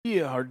We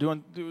are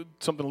doing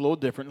something a little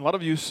different. A lot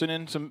of you sent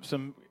in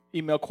some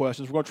email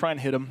questions. We're going to try and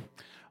hit them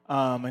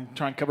and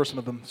try and cover some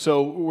of them.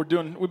 So we've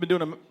been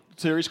doing a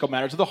series called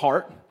Matters of the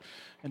Heart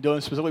and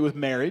dealing specifically with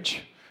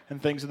marriage and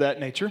things of that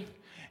nature.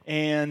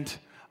 And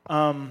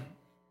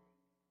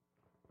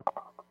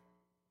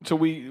so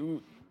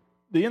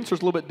the answer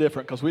is a little bit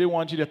different because we didn't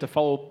want you to have to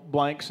follow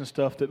blanks and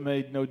stuff that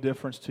made no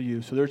difference to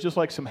you. So there's just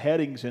like some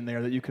headings in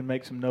there that you can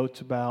make some notes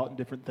about and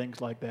different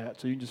things like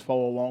that. So you can just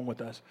follow along with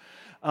us.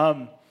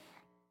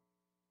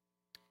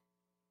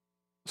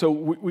 So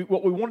what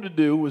we wanted to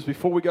do was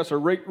before we got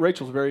started,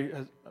 Rachel's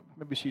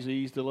maybe she's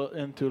eased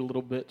into it a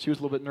little bit. She was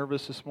a little bit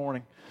nervous this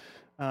morning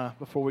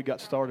before we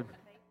got started.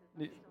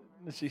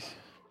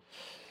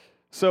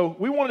 So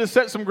we wanted to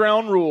set some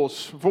ground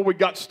rules before we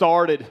got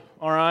started,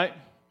 all right?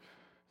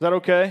 Is that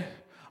okay?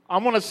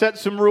 I'm going to set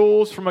some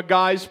rules from a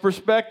guy's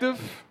perspective.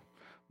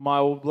 My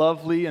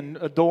lovely and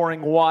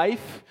adoring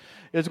wife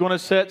is going to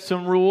set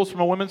some rules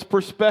from a woman's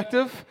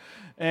perspective.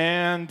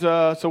 And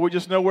so we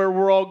just know where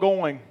we're all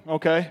going,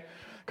 okay?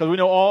 Because we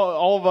know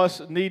all of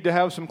us need to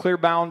have some clear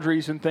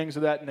boundaries and things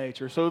of that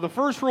nature. So the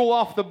first rule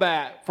off the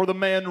bat for the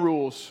man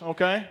rules,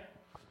 okay?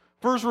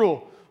 First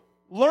rule,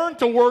 learn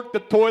to work the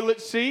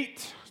toilet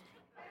seat.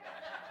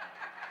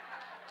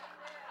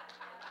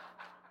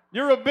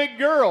 You're a big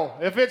girl.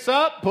 If it's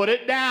up, put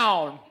it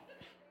down.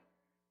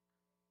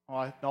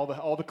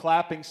 All the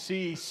clapping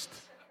ceased.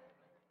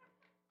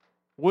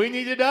 We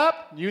need it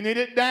up, you need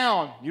it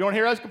down. You don't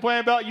hear us complain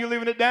about you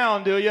leaving it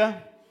down, do you?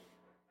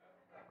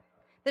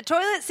 The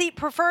toilet seat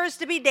prefers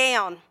to be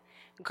down.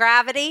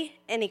 Gravity,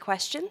 any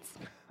questions?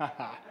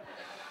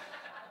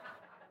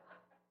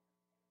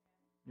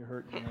 You're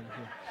hurting me over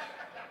here.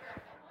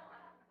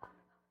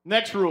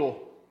 Next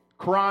rule,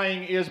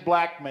 crying is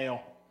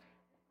blackmail.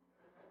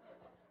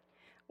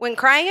 When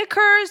crying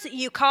occurs,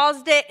 you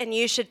caused it and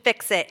you should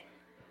fix it.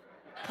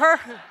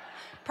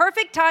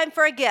 Perfect time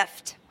for a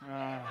gift.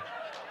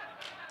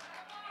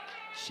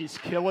 She's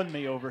killing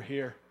me over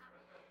here.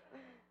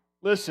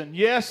 Listen,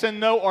 yes and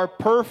no are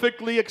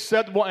perfectly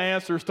acceptable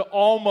answers to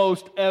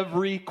almost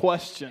every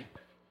question.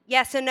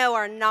 Yes and no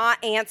are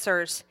not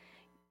answers.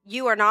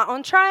 You are not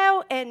on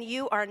trial, and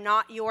you are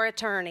not your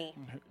attorney.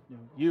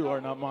 You are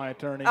not my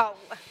attorney. Oh,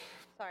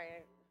 sorry.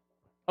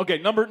 Okay,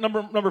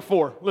 number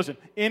 4. Listen,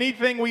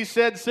 anything we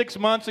said 6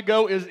 months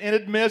ago is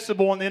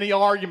inadmissible in any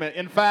argument.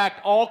 In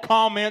fact, all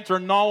comments are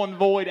null and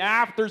void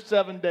after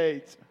 7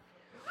 days.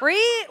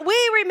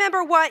 We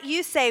remember what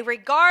you say,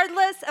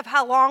 regardless of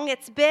how long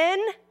it's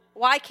been.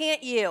 Why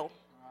can't you?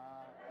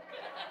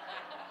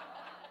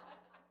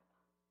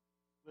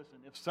 Listen,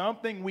 if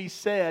something we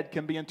said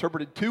can be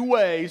interpreted 2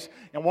 ways,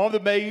 and one of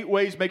the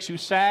ways makes you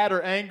sad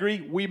or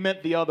angry, we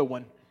meant the other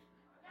one.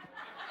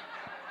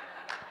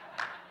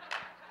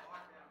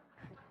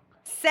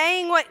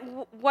 Saying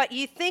what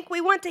you think we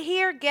want to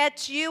hear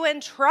gets you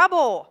in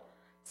trouble.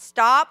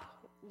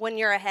 Stop when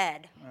you're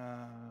ahead.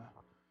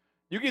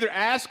 You can either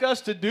ask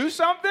us to do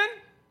something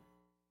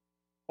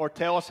or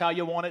tell us how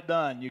you want it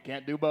done. You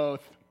can't do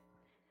both.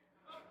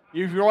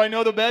 If you already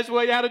know the best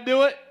way how to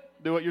do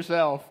it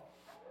yourself.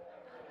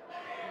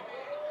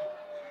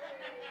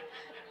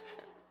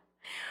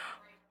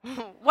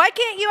 Why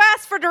can't you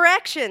ask for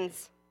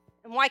directions?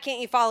 And why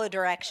can't you follow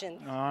directions?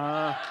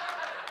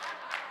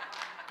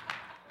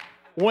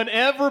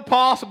 Whenever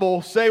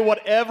possible, say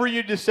whatever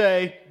you just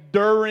say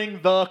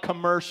during the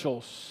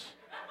commercials.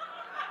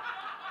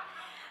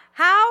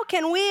 How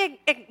can we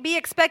be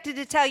expected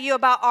to tell you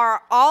about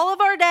all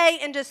of our day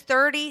in just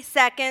 30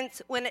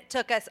 seconds when it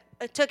took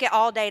it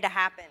all day to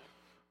happen?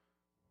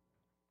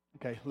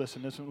 Okay,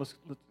 listen.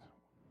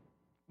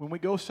 When we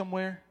go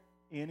somewhere,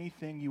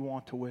 anything you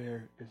want to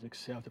wear is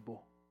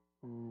acceptable,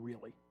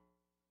 really.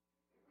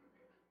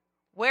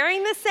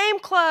 Wearing the same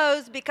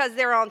clothes because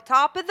they're on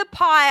top of the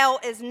pile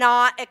is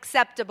not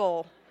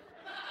acceptable.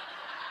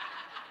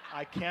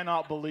 I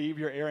cannot believe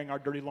you're airing our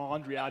dirty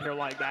laundry out here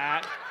like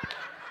that.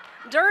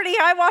 Dirty,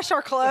 I wash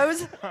our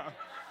clothes.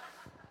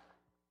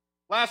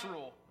 Last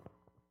rule.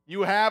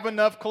 You have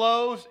enough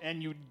clothes,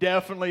 and you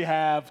definitely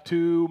have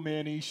too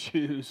many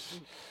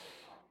shoes.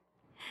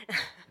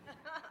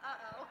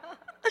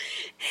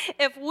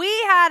 If we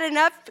had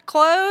enough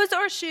clothes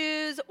or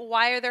shoes,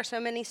 why are there so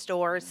many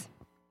stores?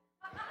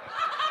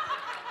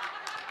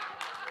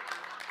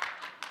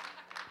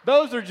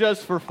 Those are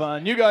just for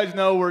fun. You guys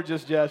know we're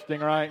just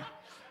jesting, right?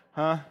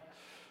 Huh?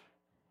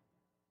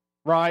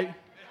 Right?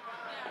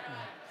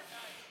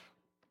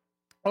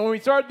 When we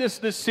started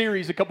this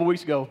series a couple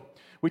weeks ago,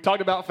 we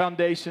talked about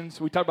foundations.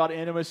 We talked about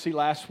intimacy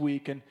last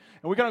week, and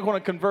we're going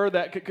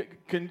to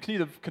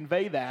continue to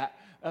convey that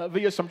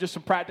via some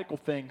practical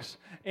things.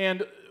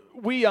 And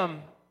we're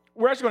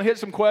actually going to hit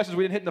some questions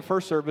we didn't hit in the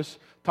first service.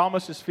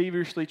 Thomas is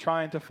feverishly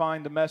trying to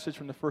find the message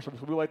from the first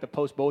service. We'd like to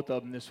post both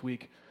of them this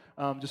week.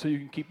 Just so you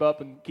can keep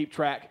up and keep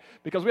track.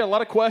 Because we had a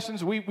lot of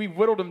questions. We've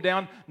whittled them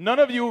down. None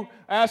of you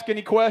ask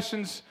any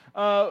questions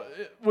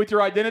with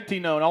your identity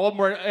known. All of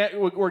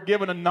them were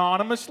given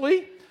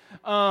anonymously.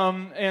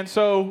 And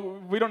so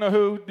we don't know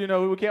who,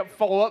 we can't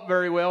follow up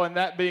very well, and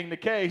that being the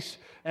case.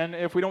 And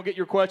if we don't get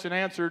your question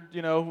answered,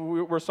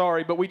 we're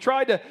sorry. But we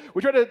tried to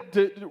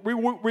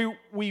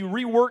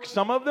rework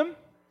some of them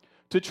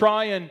to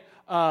try and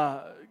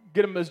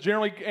get them as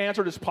generally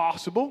answered as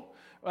possible.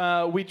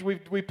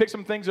 We picked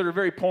some things that are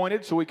very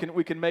pointed, so we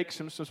can make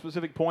some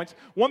specific points.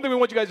 One thing we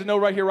want you guys to know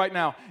right here, right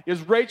now,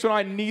 is Rachel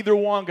and I, neither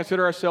one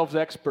consider ourselves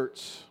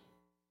experts.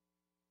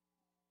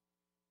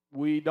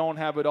 We don't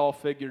have it all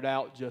figured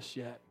out just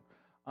yet.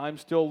 I'm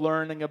still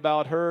learning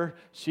about her.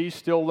 She's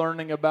still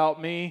learning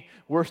about me.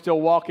 We're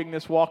still walking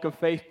this walk of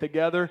faith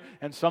together.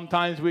 And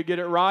sometimes we get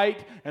it right,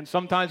 and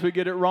sometimes we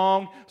get it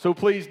wrong. So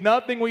please,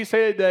 nothing we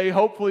say today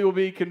hopefully will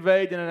be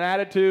conveyed in an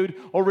attitude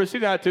or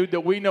received an attitude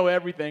that we know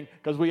everything,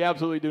 because we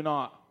absolutely do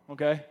not.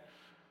 Okay?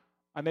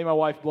 I made my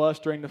wife blush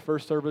during the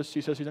first service.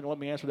 She says she's not going to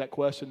let me answer that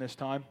question this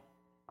time.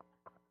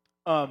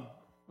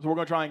 So we're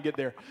going to try and get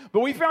there. But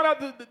we found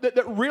out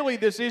that really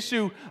this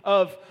issue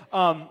of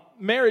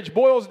marriage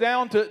boils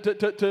down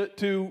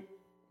to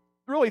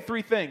really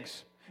three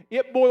things.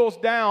 It boils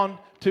down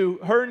to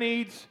her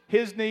needs,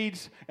 his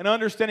needs, and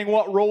understanding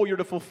what role you're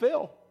to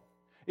fulfill.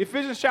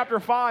 Ephesians chapter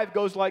 5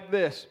 goes like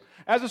this.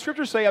 As the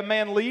scriptures say, a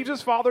man leaves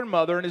his father and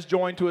mother and is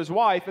joined to his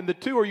wife, and the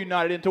two are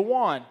united into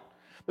one.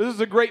 This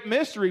is a great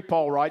mystery,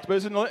 Paul writes, but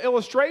it's an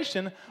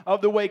illustration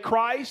of the way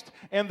Christ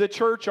and the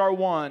church are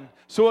one.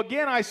 So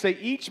again, I say,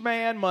 each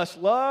man must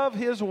love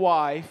his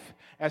wife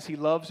as he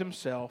loves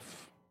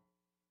himself,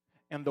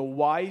 and the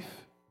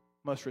wife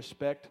must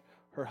respect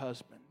her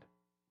husband.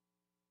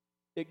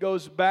 It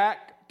goes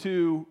back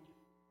to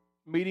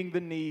meeting the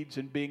needs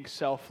and being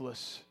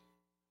selfless.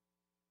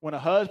 When a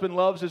husband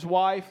loves his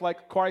wife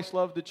like Christ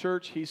loved the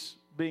church, he's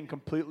being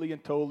completely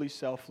and totally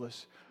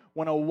selfless.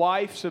 When a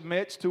wife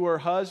submits to her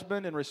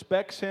husband and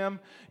respects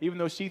him, even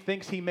though she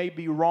thinks he may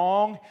be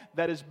wrong,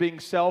 that is being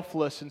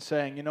selfless and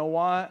saying, you know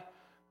what?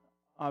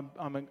 I'm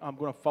going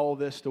to follow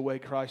this the way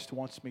Christ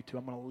wants me to.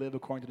 I'm going to live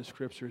according to the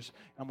Scriptures.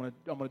 I'm going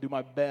to do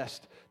my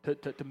best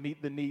to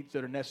meet the needs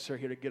that are necessary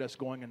here to get us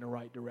going in the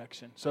right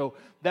direction. So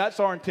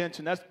that's our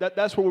intention.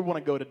 That's where we want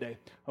to go today.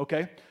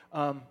 Okay? You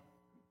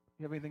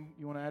have anything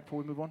you want to add before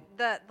we move on?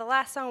 The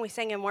last song we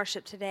sang in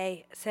worship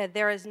today said,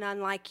 "There is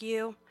none like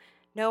you.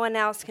 No one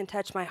else can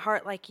touch my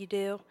heart like you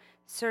do.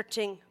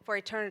 Searching for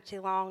eternity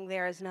long,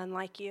 there is none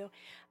like you."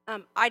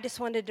 I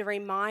just wanted to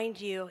remind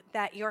you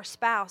that your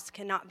spouse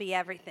cannot be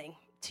everything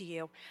to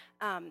you.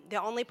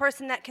 The only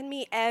person that can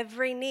meet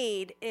every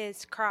need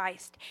is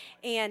Christ.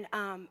 And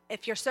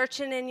if you're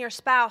searching in your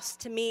spouse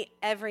to meet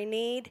every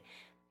need,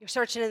 you're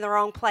searching in the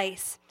wrong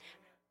place.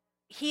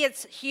 He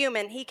is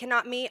human. He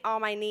cannot meet all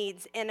my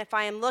needs. And if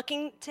I am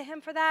looking to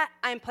him for that,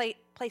 I'm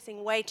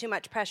placing way too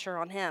much pressure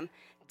on him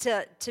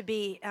to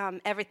be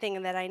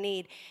everything that I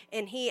need.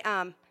 And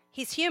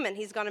he's human.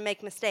 He's going to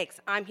make mistakes.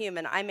 I'm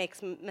human. I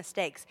make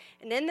mistakes.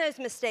 And in those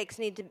mistakes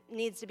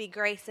needs to be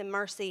grace and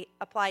mercy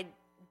applied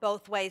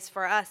both ways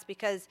for us,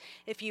 because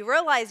if you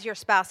realize your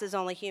spouse is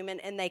only human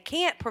and they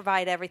can't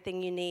provide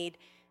everything you need,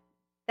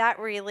 that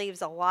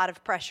relieves a lot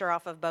of pressure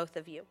off of both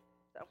of you.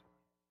 So,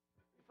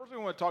 first thing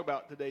we want to talk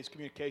about today is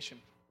communication.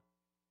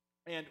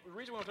 And the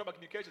reason we want to talk about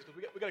communication is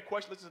because we got a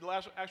question. This is the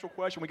last actual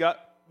question we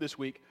got this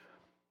week.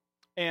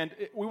 And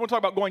we want to talk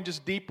about going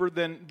just deeper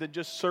than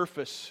just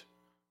surface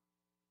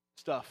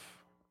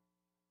stuff.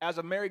 As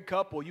a married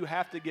couple, you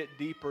have to get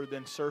deeper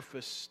than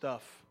surface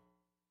stuff.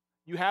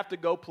 You have to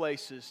go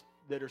places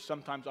that are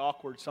sometimes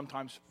awkward,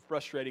 sometimes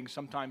frustrating,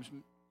 sometimes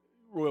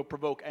will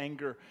provoke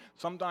anger,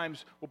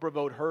 sometimes will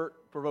provoke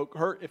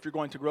hurt if you're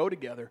going to grow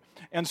together.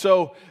 And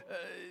so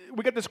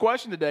we get this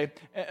question today,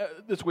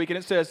 this week, and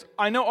it says,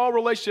 I know all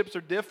relationships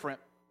are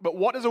different, but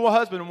what does a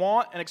husband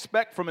want and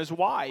expect from his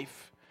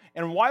wife?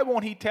 And why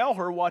won't he tell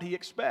her what he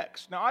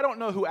expects? Now, I don't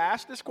know who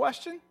asked this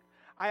question.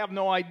 I have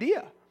no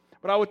idea.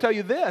 But I will tell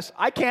you this,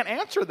 I can't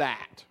answer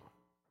that.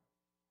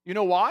 You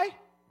know why?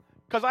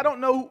 Because I don't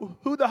know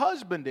who the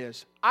husband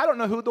is. I don't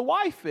know who the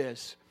wife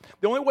is.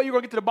 The only way you're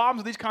going to get to the bottoms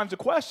of these kinds of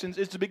questions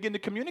is to begin to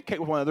communicate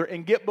with one another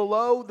and get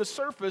below the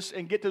surface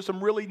and get to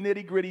some really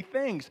nitty-gritty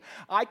things.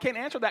 I can't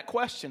answer that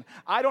question.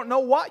 I don't know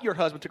what your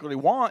husband particularly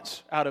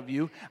wants out of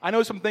you. I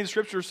know some things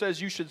Scripture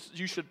says you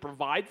should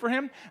provide for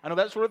him. I know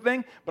that sort of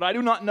thing. But I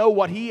do not know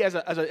what he, as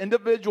an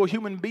individual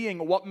human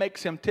being, what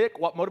makes him tick,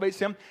 what motivates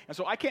him. And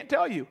so I can't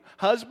tell you.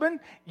 Husband,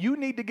 you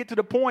need to get to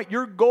the point.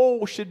 Your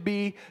goal should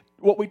be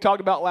what we talked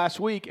about last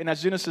week, and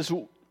that's Genesis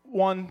 2,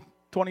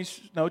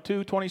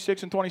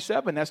 26, and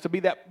 27. That's to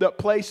be that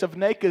place of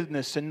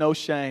nakedness and no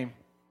shame.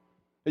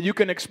 That you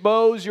can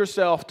expose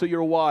yourself to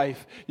your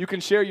wife. You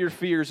can share your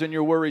fears and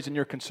your worries and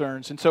your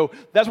concerns. And so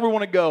that's where we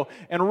want to go.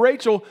 And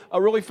Rachel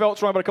really felt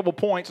strong about a couple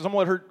points, so I'm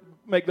going to let her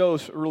make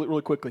those really,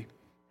 really quickly.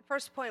 The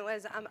first point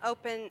was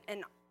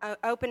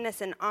openness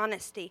and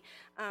honesty.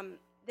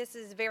 This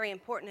is very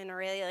important in a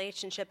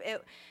relationship.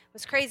 It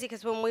was crazy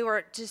because when we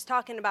were just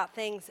talking about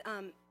things,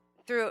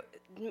 through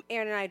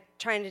Aaron and I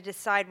trying to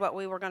decide what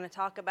we were going to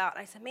talk about.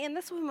 I said, man,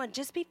 this one would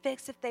just be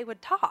fixed if they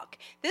would talk.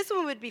 This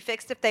one would be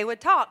fixed if they would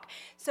talk.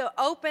 So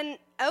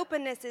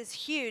openness is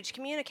huge.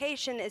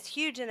 Communication is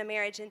huge in a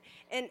marriage.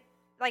 And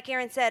like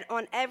Aaron said,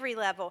 on every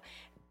level.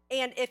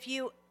 And if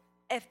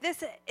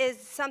this is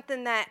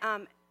something that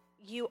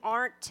you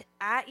aren't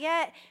at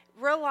yet,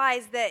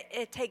 realize that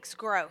it takes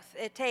growth.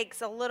 It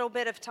takes a little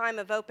bit of time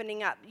of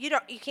opening up. You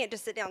can't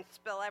just sit down and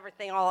spill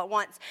everything all at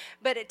once,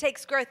 but it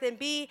takes growth, and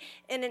be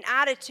in an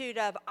attitude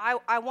of,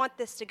 I want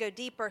this to go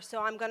deeper,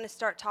 so I'm going to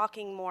start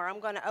talking more. I'm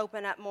going to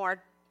open up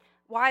more.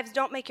 Wives,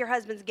 don't make your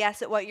husbands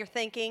guess at what you're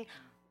thinking.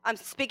 I'm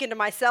speaking to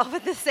myself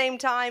at the same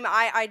time.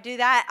 I do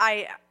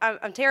that.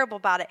 I'm terrible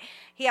about it.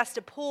 He has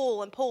to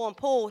pull and pull and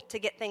pull to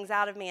get things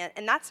out of me,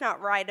 and that's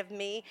not right of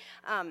me.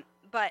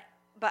 But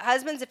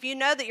husbands, if you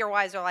know that your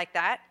wives are like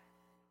that,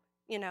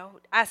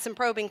 ask some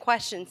probing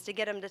questions to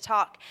get them to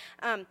talk.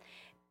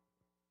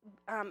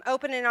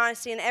 Open and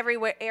honesty in every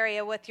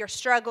area with your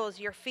struggles,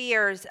 your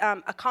fears,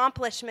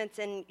 accomplishments,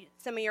 and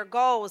some of your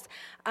goals.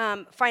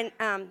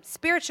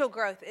 Spiritual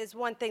growth is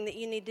one thing that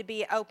you need to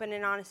be open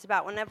and honest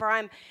about. Whenever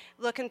I'm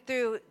looking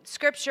through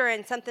Scripture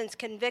and something's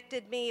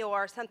convicted me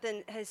or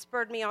something has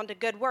spurred me on to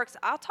good works,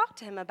 I'll talk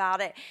to him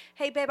about it.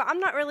 Hey, babe, I'm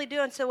not really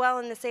doing so well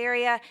in this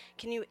area.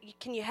 Can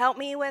you help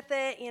me with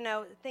it?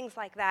 Things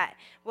like that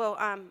will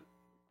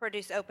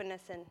produce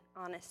openness and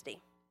honesty.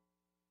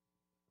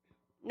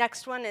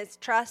 Next one is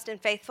trust and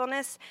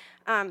faithfulness.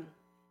 I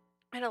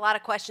had a lot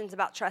of questions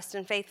about trust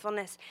and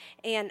faithfulness,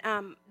 and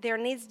there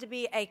needs to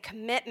be a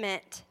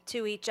commitment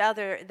to each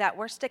other that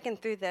we're sticking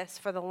through this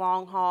for the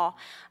long haul.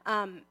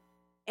 And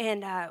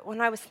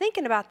when I was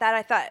thinking about that,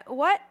 I thought,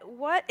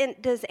 what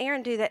does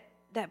Aaron do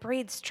that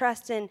breeds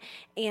trust and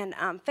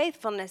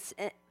faithfulness?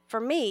 For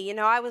me,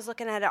 I was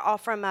looking at it all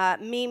from a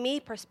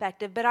me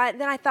perspective, but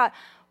then I thought,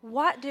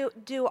 what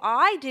do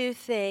I do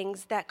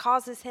things that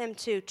causes him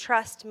to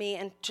trust me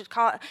and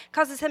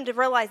causes him to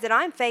realize that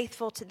I'm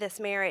faithful to this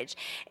marriage?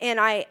 And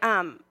I,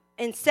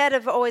 instead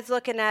of always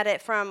looking at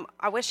it from,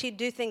 I wish he'd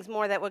do things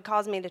more that would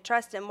cause me to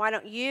trust him, why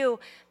don't you,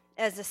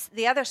 as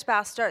the other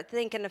spouse, start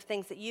thinking of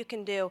things that you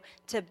can do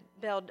to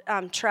build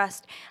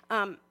trust?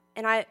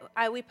 And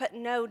we put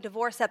no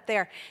divorce up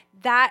there.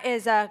 That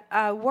is a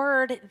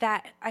word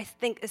that I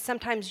think is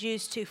sometimes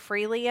used too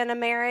freely in a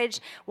marriage.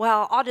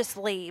 Well, I'll just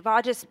leave.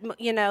 I'll just,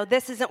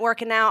 this isn't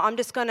working out. I'm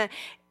just going to,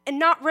 and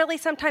not really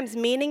sometimes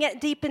meaning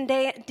it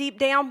deep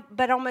down,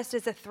 but almost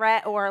as a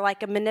threat or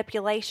like a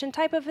manipulation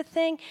type of a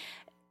thing.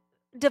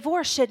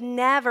 Divorce should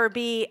never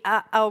be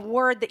a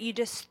word that you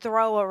just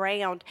throw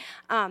around.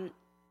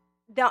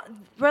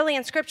 Really,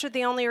 in Scripture,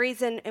 the only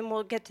reason, and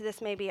we'll get to this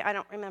maybe, I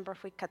don't remember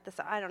if we cut this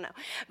out, I don't know.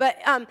 But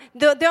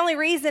the only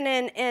reason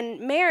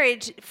in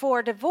marriage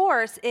for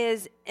divorce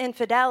is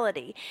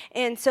infidelity.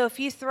 And so if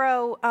you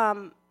throw,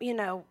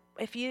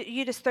 if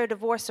you just throw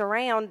divorce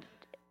around,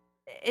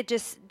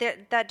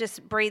 that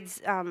just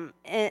breeds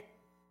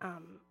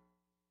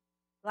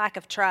lack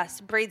of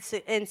trust, breeds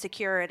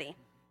insecurity.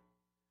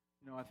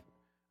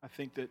 I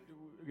think that,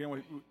 again,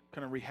 we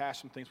kind of rehash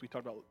some things we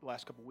talked about the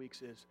last couple of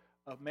weeks is,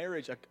 a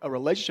marriage, a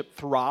relationship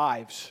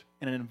thrives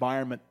in an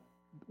environment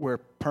where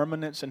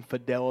permanence and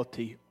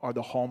fidelity are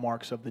the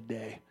hallmarks of the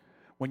day.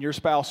 When your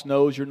spouse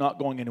knows you're not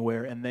going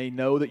anywhere and they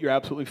know that you're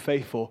absolutely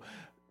faithful,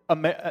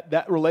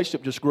 that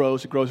relationship just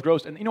grows, it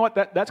grows. And you know what?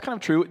 That's kind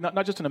of true,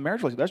 not just in a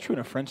marriage relationship. That's true in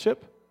a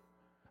friendship.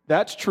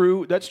 That's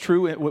true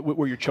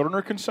where your children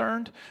are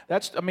concerned.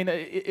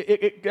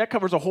 That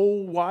covers a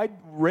whole wide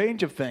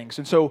range of things.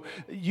 And so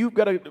you've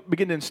got to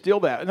begin to instill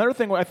that. Another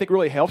thing I think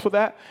really helps with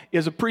that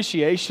is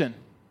appreciation.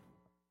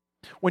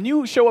 When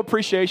you show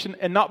appreciation,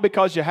 and not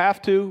because you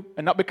have to,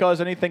 and not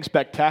because anything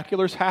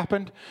spectacular has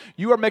happened,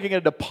 you are making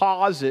a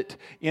deposit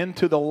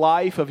into the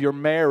life of your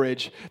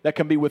marriage that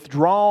can be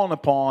withdrawn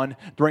upon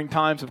during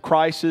times of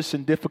crisis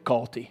and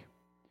difficulty.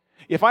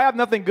 If I have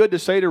nothing good to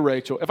say to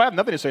Rachel,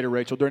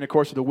 during the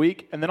course of the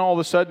week, and then all of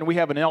a sudden we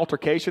have an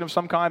altercation of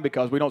some kind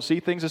because we don't see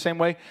things the same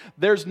way,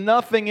 there's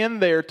nothing in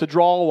there to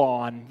draw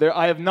on.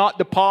 I have not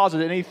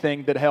deposited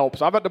anything that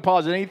helps. I've not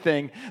deposited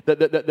anything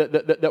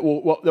that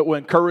will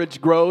encourage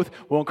growth,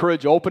 will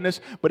encourage openness.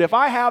 But if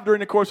I have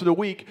during the course of the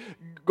week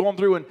going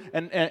through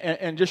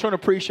and just showing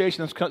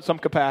appreciation in some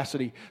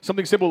capacity,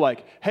 something simple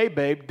like, hey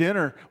babe,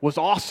 dinner was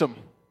awesome.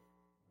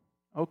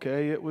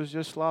 Okay, it was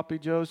just sloppy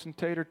joes and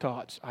tater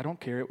tots. I don't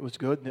care. It was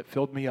good and it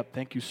filled me up.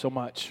 Thank you so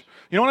much.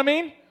 You know what I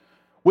mean?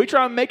 We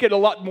try and make it a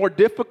lot more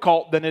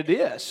difficult than it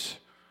is.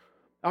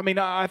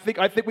 I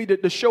think we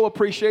did to show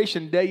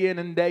appreciation day in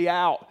and day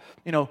out.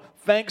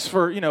 Thanks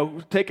for,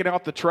 taking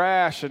out the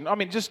trash.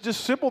 And just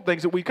simple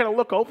things that we kind of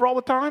look over all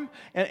the time.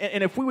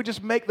 And if we would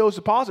just make those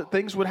deposit,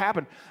 things would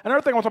happen.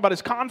 Another thing I want to talk about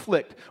is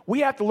conflict.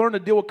 We have to learn to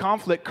deal with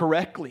conflict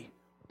correctly.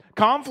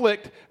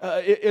 Conflict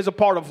is a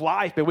part of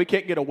life, but we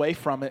can't get away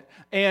from it.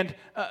 And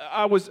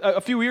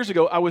a few years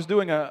ago, I was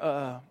doing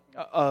a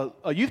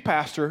youth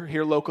pastor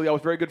here locally I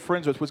was very good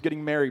friends with, was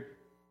getting married.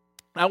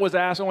 I was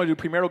asked not only to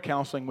do premarital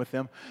counseling with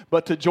them,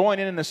 but to join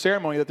in the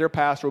ceremony that their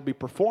pastor will be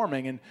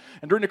performing. And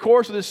during the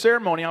course of this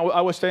ceremony, I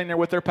was standing there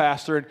with their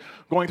pastor and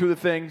going through the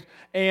things.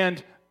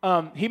 And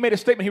he made a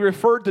statement. He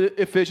referred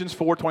to Ephesians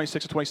 4,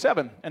 26 to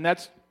 27. And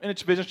that's in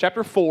Ephesians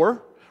chapter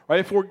 4,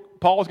 right before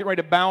Paul is getting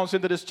ready to bounce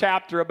into this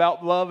chapter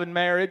about love and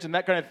marriage and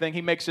that kind of thing.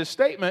 He makes this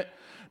statement,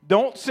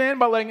 don't sin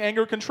by letting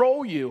anger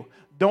control you.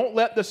 Don't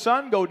let the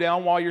sun go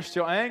down while you're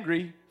still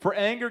angry, for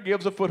anger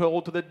gives a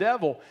foothold to the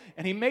devil.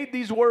 And he made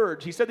these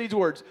words. He said these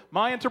words.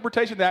 My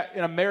interpretation of that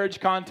in a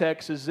marriage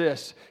context is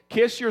this.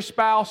 Kiss your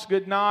spouse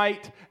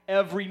goodnight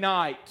every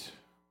night.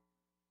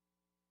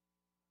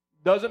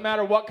 Doesn't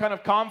matter what kind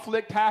of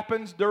conflict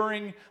happens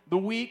during the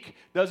week.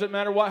 Doesn't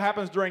matter what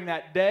happens during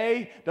that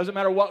day. Doesn't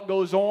matter what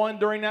goes on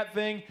during that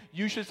thing.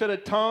 You should set a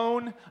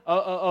tone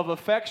of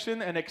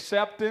affection and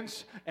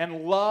acceptance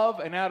and love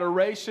and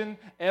adoration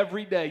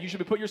every day. You should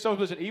be putting yourself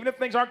in position. Even if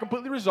things aren't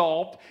completely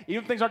resolved,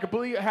 even if things aren't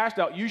completely hashed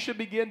out, you should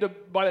begin to,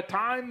 by the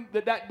time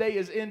that day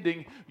is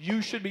ending,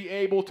 you should be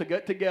able to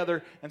get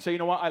together and say, you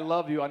know what, I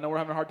love you. I know we're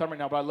having a hard time right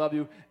now, but I love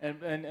you.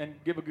 And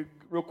give a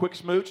real quick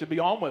smooch and be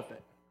on with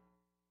it.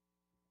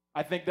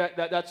 I think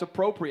that's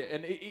appropriate.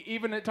 And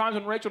even at times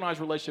in Rachel and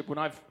I's relationship,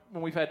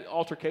 when we've had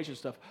altercation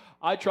stuff,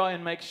 I try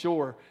and make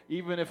sure,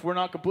 even if we're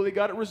not completely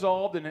got it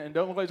resolved and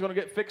don't look like it's going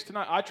to get fixed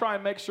tonight, I try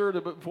and make sure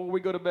that before we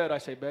go to bed, I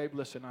say, babe,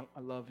 listen, I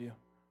love you.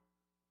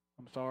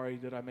 I'm sorry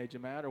that I made you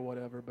mad or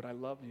whatever, but I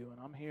love you, and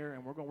I'm here,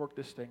 and we're going to work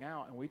this thing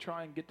out. And we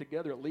try and get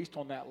together at least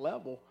on that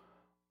level,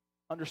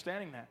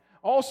 understanding that.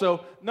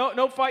 Also,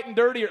 no fighting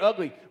dirty or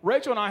ugly.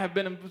 Rachel and I have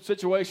been in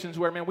situations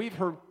where, man,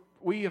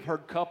 we have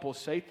heard couples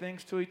say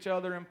things to each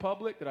other in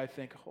public that I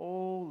think,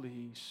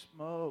 holy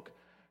smoke,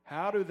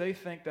 how do they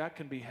think that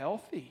can be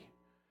healthy?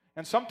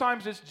 And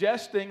sometimes it's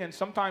jesting and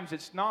sometimes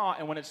it's not.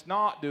 And when it's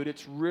not, dude,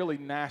 it's really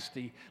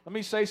nasty. Let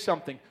me say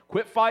something.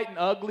 Quit fighting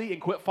ugly and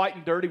quit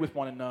fighting dirty with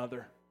one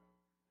another.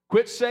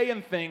 Quit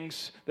saying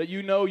things that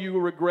you know you will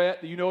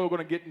regret, that you know are going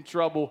to get in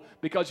trouble.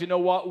 Because you know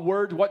what?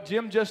 What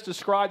Jim just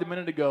described a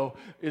minute ago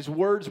is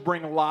words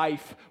bring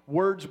life,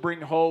 words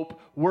bring hope,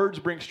 words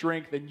bring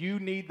strength, and you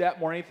need that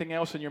more than anything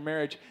else in your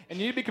marriage. And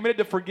you need to be committed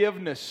to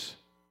forgiveness.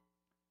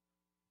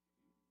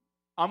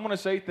 I'm going to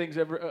say things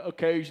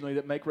occasionally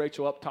that make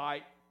Rachel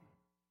uptight,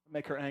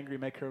 make her angry,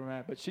 make her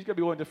mad, but she's got to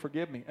be willing to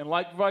forgive me. And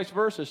like vice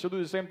versa, she'll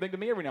do the same thing to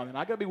me every now and then.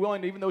 I got to be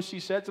willing, even though she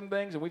said some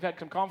things and we've had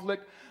some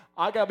conflict,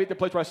 I got to be at the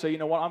place where I say, you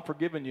know what, I'm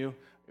forgiving you.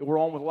 We're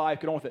on with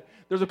life. Get on with it.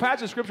 There's a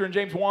passage of Scripture in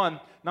James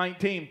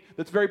 1:19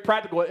 that's very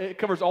practical. It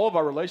covers all of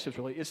our relationships,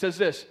 really. It says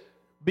this,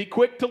 be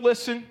quick to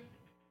listen,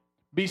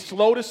 be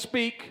slow to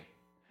speak,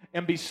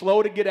 and be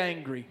slow to get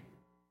angry.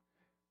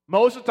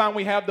 Most of the time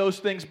we have those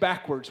things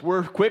backwards.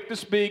 We're quick to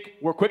speak,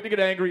 we're quick to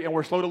get angry, and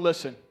we're slow to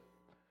listen.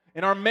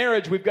 In our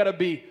marriage, we've got to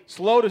be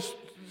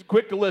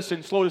quick to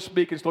listen, slow to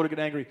speak, and slow to get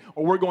angry,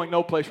 or we're going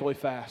no place really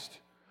fast.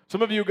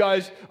 Some of you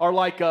guys are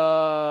like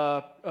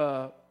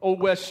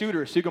Old West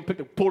shooters, so you can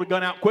pull the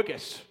gun out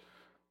quickest.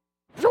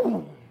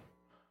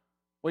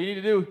 What you need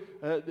to do,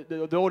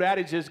 the old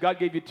adage is, God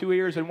gave you 2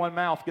 ears and 1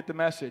 mouth. Get the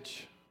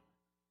message.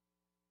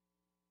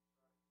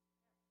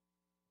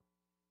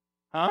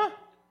 Huh?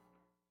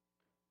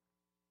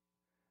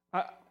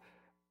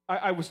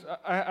 I was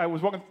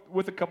walking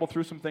with a couple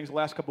through some things the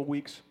last couple of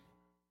weeks,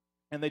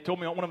 and they told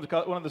me, one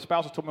of the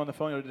spouses told me on the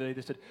phone the other day,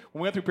 they said,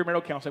 when we went through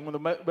premarital counseling, one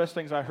of the best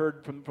things I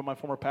heard from my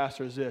former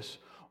pastor is this: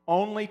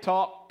 only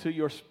talk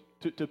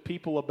to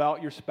people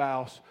about your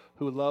spouse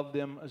who love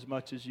them as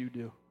much as you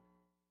do.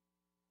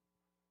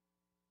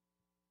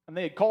 And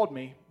they had called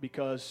me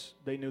because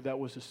they knew that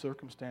was the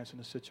circumstance and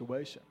the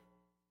situation.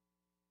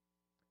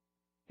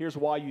 Here's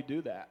why you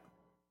do that.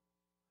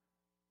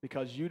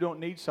 Because you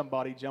don't need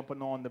somebody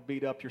jumping on the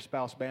beat up your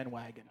spouse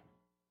bandwagon.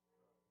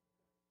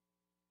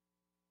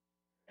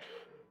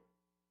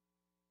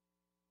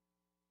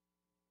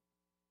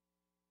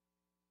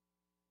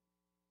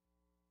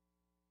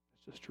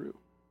 It's just true.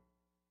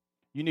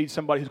 You need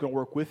somebody who's going to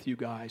work with you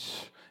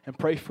guys and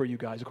pray for you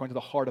guys according to the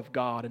heart of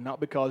God, and not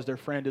because their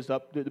friend has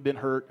been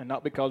hurt, and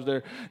not because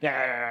they're,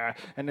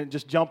 and then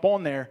just jump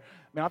on there.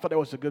 Man, I thought that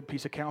was a good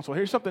piece of counsel.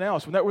 Here's something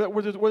else.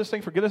 Where this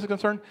thing forgiveness is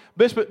concerned,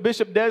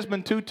 Bishop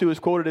Desmond Tutu is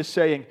quoted as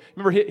saying,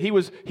 remember he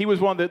was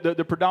one of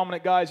the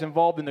predominant guys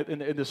involved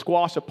in the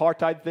squash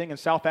apartheid thing in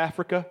South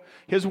Africa.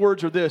 His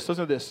words are this,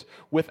 listen to this: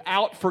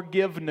 without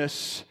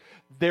forgiveness,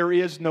 there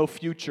is no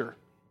future.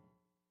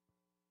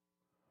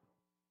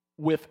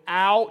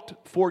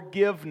 Without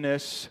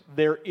forgiveness,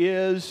 there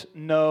is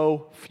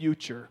no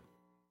future.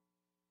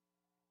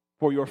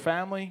 For your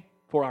family,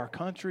 for our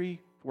country,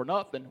 for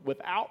nothing.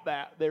 Without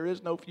that, there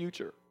is no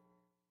future.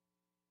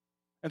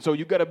 And so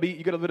you got to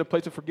live in a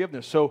place of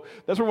forgiveness. So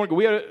that's where we're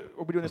going to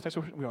go. Are we doing this next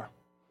week? We are.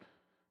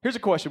 Here's a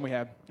question we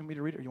have. You want me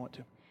to read it or you want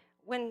to?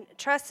 When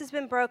trust has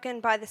been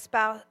broken by a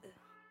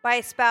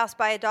spouse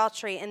by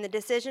adultery, and the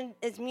decision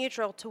is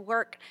mutual to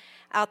work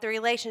out the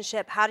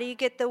relationship, how do you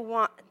get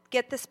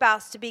the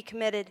spouse to be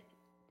committed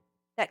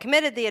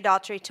the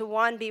adultery to,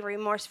 one, be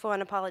remorseful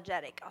and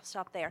apologetic? I'll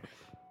stop there.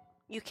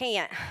 You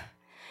can't.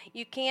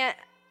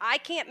 I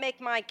can't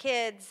make my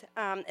kids,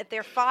 if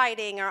they're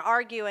fighting or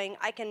arguing,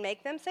 I can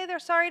make them say they're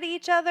sorry to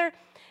each other,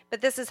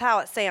 but this is how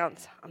it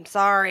sounds. I'm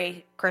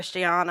sorry,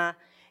 Christiana.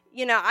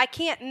 I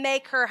can't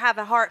make her have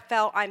a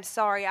heartfelt, I'm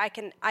sorry. I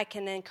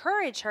can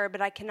encourage her,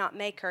 but I cannot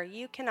make her.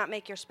 You cannot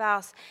make your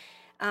spouse.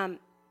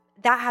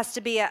 That has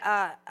to be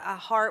a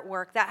heart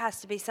work. That has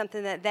to be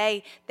something that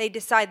they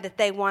decide that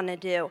they want to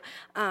do.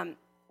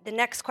 The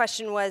next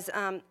question was,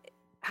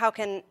 how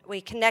can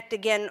we connect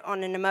again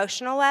on an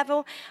emotional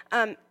level?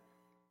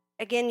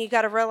 Again, you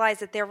got to realize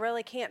that there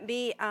really can't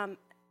be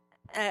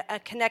a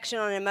connection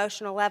on an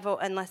emotional level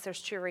unless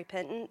there's true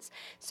repentance.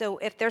 So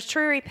if there's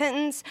true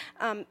repentance,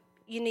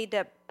 you need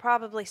to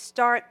probably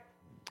start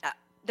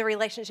the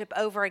relationship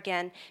over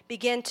again.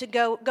 Begin to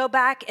go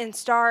back and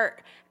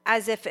start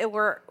as if it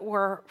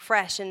were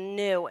fresh and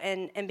new,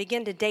 and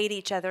begin to date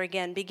each other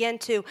again. Begin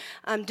to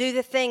do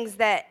the things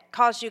that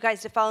caused you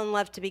guys to fall in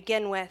love to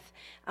begin with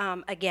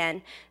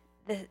again.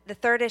 The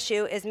third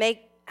issue is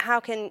make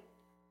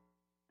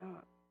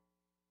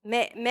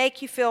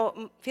you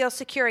feel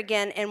secure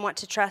again and want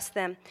to trust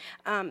them.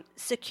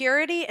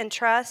 Security and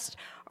trust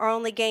are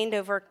only gained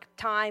over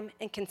time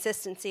and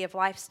consistency of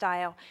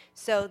lifestyle.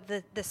 So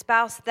the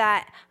spouse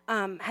that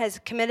has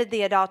committed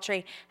the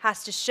adultery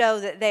has to show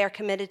that they are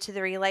committed to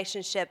the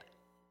relationship.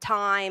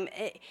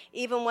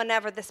 Even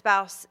whenever the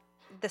spouse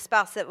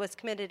that was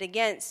committed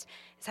against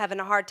is having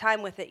a hard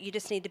time with it, you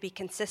just need to be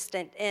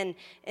consistent in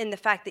the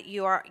fact that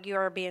you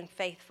are being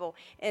faithful.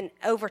 And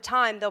over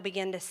time, they'll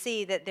begin to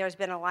see that there's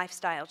been a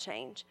lifestyle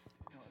change.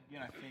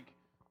 Again, I think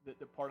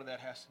that part of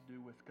that has to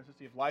do with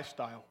consistency of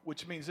lifestyle,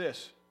 which means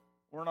this: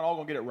 we're not all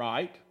going to get it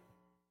right,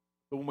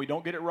 but when we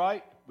don't get it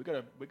right, we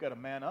got to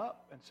man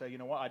up and say, you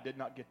know what, I did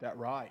not get that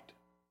right.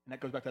 And that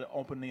goes back to the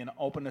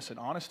openness and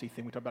honesty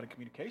thing we talked about in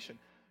communication.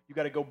 You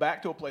got to go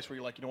back to a place where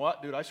you're like, you know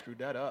what, dude, I screwed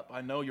that up.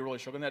 I know you're really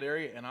struggling in that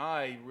area, and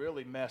I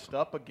really messed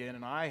up again,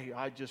 and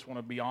I just want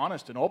to be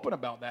honest and open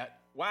about that.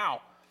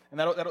 Wow. And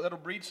that'll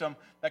breed some,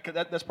 that's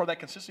part of that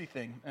consistency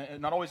thing.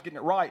 And not always getting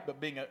it right, but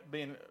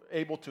being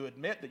able to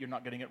admit that you're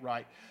not getting it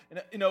right.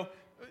 And,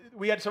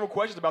 we had several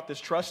questions about this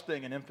trust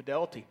thing and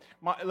infidelity.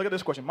 Look at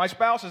this question. My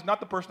spouse is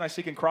not the person I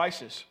seek in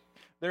crisis.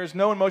 There is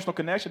no emotional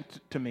connection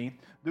to me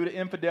due to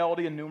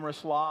infidelity and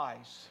numerous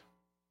lies.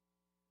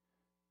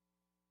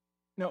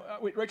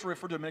 Rachel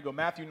referred to a minute ago,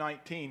 Matthew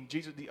 19.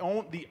 Jesus,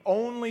 the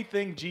only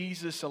thing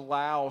Jesus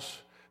allows,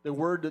 the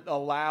word that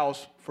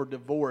allows for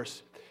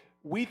divorce,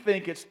 we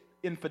think it's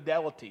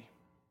infidelity.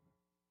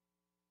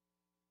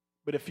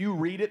 But if you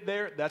read it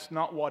there, that's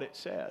not what it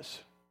says.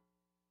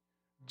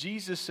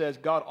 Jesus says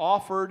God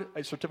offered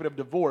a certificate of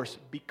divorce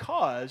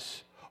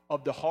because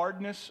of the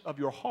hardness of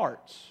your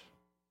hearts.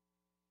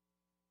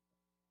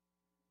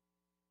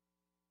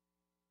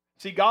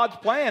 See, God's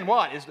plan,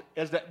 what?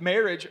 Is that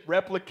marriage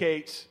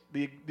replicates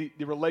the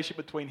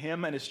relationship between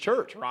Him and His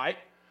church, right?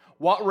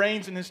 What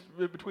reigns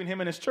between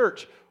Him and His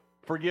church?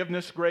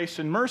 Forgiveness, grace,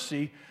 and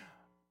mercy.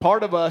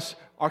 Part of us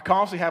are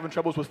constantly having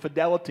troubles with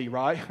fidelity,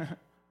 right?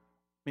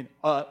 When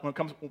it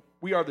comes,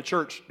 we are the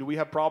church. Do we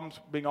have problems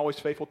being always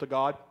faithful to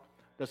God?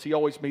 Does He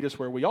always meet us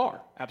where we are?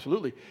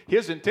 Absolutely.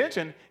 His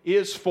intention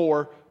is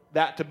for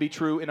that to be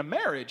true in a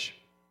marriage.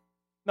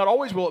 Not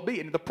always will it be.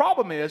 And the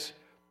problem is,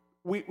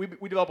 we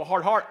develop a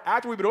hard heart.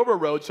 After we've been over a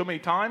road so many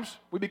times,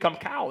 we become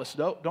callous,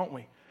 don't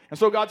we? And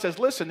so God says,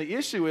 listen, the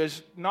issue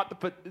is not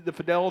the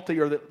fidelity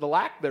or the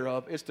lack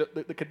thereof. It's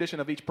the condition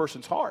of each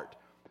person's heart.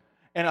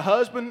 And a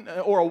husband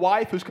or a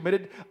wife who's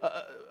committed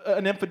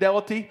an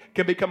infidelity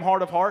can become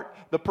hard of heart.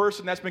 The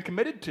person that's been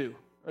committed to,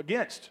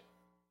 against,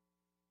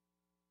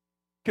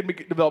 can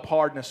develop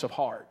hardness of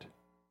heart.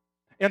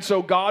 And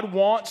so God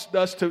wants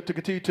us to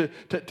continue to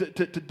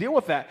deal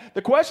with that.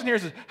 The question here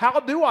is, how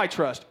do I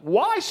trust?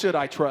 Why should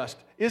I trust?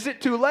 Is it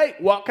too late?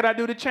 What can I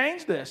do to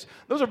change this?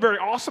 Those are very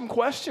awesome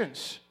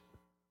questions.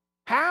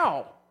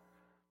 How?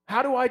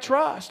 How do I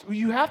trust? Well,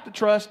 you have to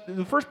trust.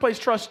 The first place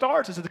trust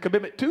starts is the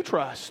commitment to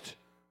trust.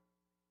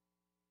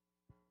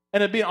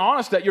 And to be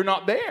honest that you're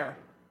not there.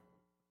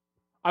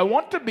 I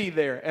want to be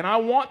there, and I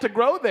want to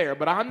grow there,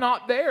 but I'm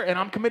not there, and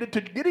I'm committed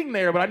to getting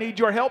there, but I need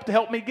your help to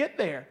help me get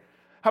there.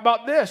 How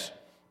about this?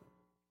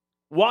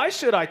 Why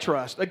should I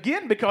trust?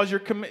 Again, because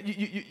you're committed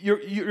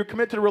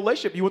to the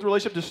relationship. You want the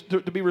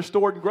relationship to be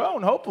restored and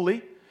grown,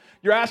 hopefully.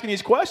 You're asking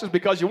these questions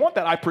because you want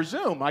that, I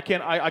presume. I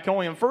can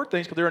only infer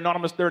things because they're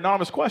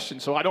anonymous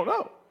questions, so I don't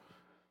know.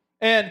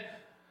 And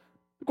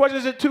the question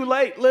is it too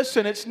late?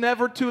 Listen, it's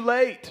never too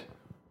late.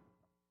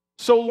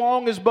 So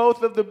long as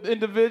both of the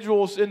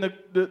individuals in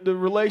the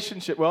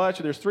relationship, well,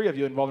 actually there's three of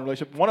you involved in the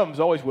relationship. One of them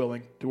is always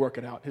willing to work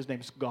it out. His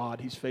name's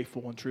God. He's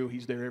faithful and true.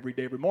 He's there every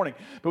day, every morning.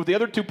 But with the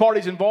other two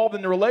parties involved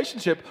in the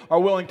relationship are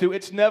willing to,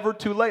 it's never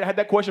too late. I had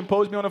that question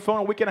posed to me on the phone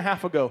a week and a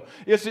half ago.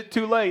 Is it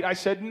too late? I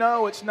said,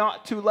 no, it's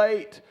not too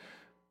late.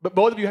 But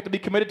both of you have to be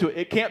committed to it.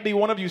 It can't be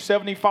one of you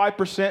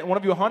 75%, one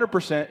of you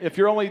 100%. If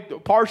you're only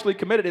partially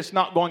committed, it's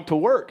not going to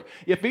work.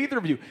 If either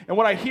of you, and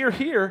what I hear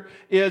here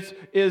is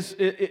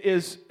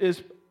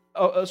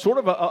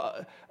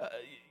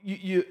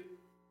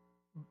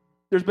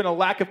there's been a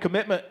lack of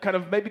commitment kind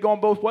of maybe going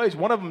both ways.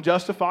 One of them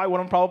justified, one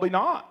of them probably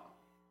not.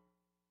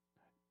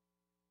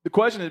 The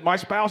question is, my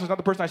spouse is not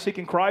the person I seek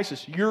in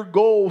crisis. Your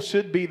goal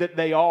should be that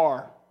they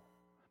are.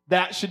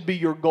 That should be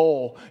your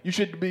goal. You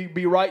should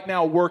be right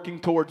now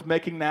working towards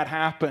making that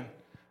happen.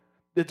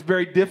 It's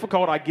very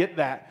difficult, I get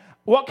that.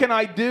 What can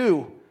I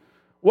do?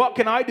 What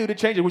can I do to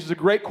change it? Which is a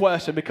great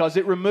question because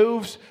it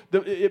removes,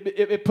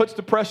 it puts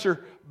the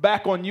pressure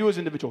back on you as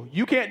an individual.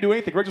 You can't do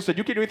anything. Rachel said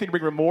you can't do anything to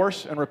bring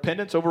remorse and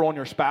repentance over on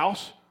your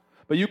spouse,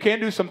 but you can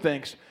do some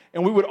things.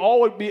 And we would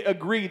all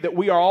agree that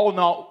we are all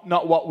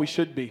not what we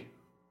should be.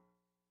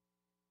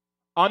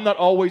 I'm not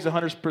always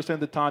 100% of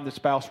the time the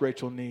spouse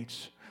Rachel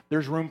needs.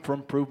 There's room for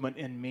improvement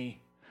in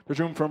me. There's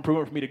room for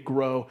improvement for me to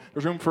grow.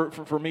 There's room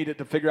for me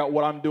to figure out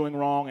what I'm doing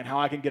wrong and how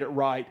I can get it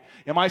right.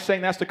 Am I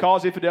saying that's the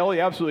cause of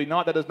infidelity? Absolutely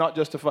not. That does not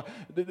justify.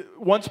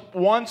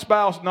 One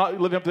spouse not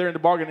living up to their end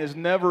of the bargain is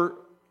never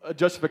a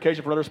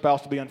justification for another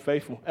spouse to be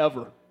unfaithful.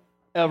 Ever.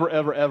 Ever,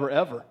 ever, ever,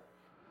 ever.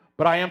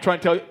 But I am trying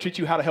to teach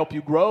you how to help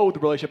you grow the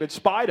relationship in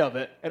spite of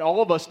it. And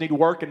all of us need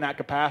work in that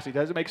capacity.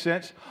 Does it make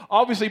sense?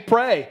 Obviously,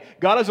 pray.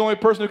 God is the only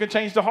person who can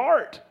change the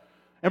heart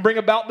and bring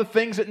about the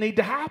things that need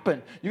to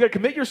happen. You got to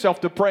commit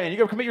yourself to praying. You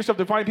got to commit yourself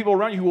to finding people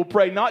around you who will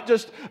pray not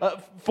just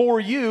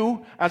for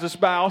you as a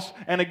spouse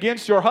and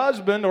against your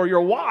husband or your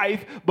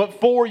wife,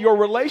 but for your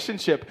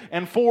relationship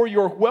and for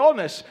your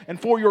wellness and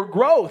for your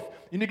growth.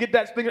 You need to get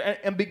that thing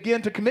and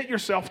begin to commit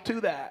yourself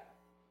to that.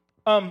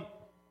 I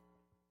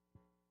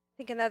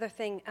think another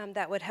thing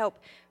that would help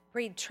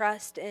breed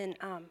trust and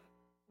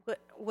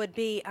would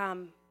be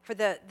for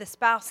the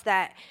spouse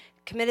that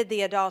committed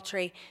the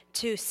adultery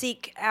to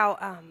seek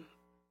out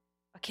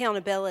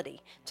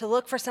accountability, to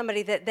look for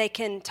somebody that they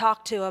can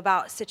talk to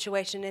about a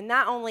situation, and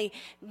not only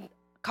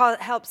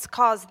helps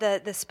cause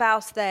the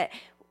spouse that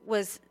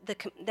was the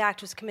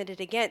act was committed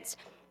against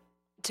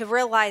to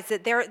realize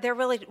that they're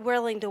really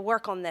willing to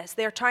work on this.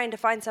 They're trying to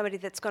find somebody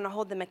that's going to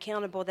hold them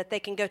accountable, that they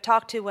can go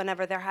talk to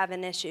whenever they're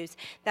having issues.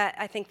 That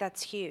I think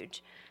that's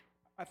huge.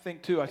 I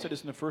think too. I said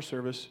this in the first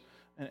service,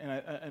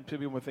 and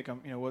people would think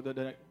I'm, did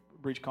I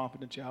breach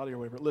confidentiality or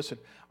whatever. Listen,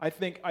 I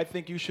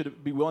think you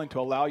should be willing to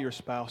allow your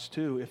spouse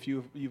too, if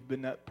you've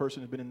been that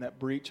person who's been in that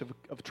breach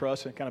of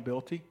trust and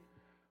accountability.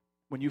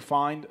 When you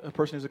find a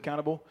person who's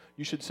accountable,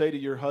 you should say to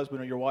your husband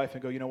or your wife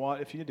and go, you know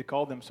what? If you need to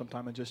call them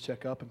sometime and just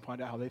check up and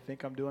find out how they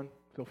think I'm doing,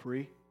 feel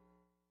free.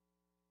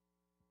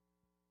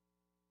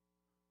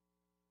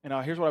 And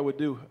here's what I would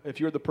do. If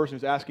you're the person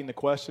who's asking the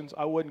questions,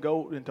 I wouldn't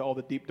go into all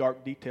the deep,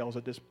 dark details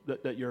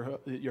that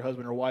your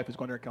husband or wife is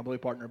going to their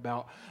accountability partner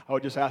about. I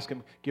would just ask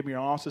him, give me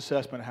your honest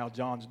assessment of how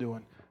John's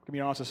doing. Give me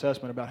your honest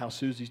assessment about how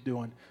Susie's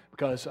doing,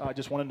 because I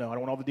just want to know. I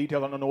don't want all the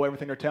details. I don't know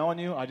everything they're telling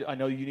you. I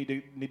know you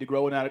need to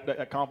grow in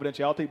that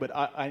confidentiality, but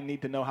I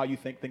need to know how you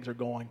think things are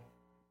going.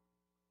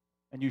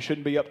 And you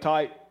shouldn't be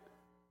uptight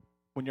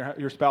when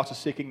your spouse is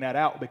seeking that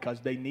out, because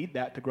they need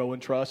that to grow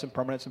in trust and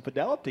permanence and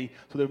fidelity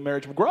so their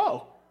marriage will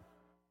grow.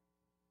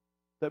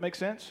 Does that make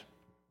sense?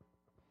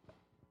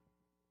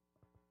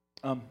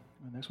 The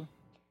next one.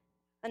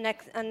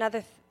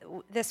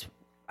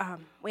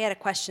 We had a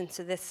question,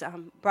 so this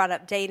brought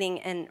up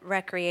dating and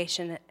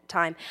recreation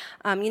time.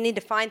 You need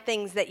to find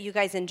things that you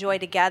guys enjoy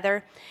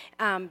together,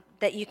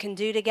 that you can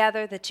do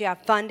together, that you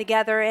have fun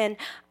together. And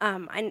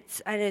I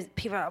know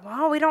people are,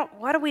 well,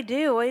 what do we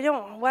do?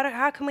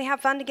 How can we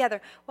have fun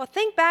together? Well,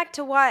 think back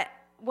to what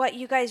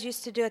you guys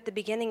used to do at the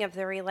beginning of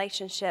the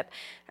relationship.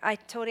 I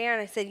told Aaron,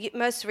 I said,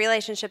 most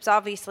relationships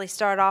obviously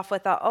start off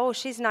with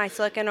she's nice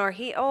looking, or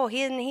he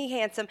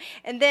handsome.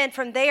 And then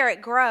from there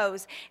it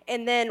grows.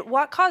 And then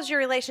what caused your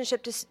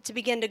relationship to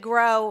begin to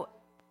grow?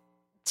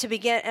 At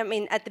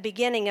the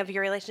beginning of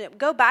your relationship,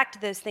 go back to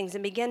those things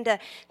and begin to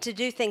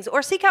do things,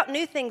 or seek out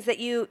new things that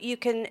you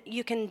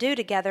can do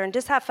together and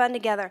just have fun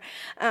together.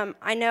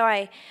 I know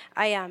I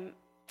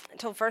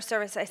told first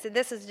service, I said,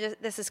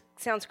 this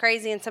sounds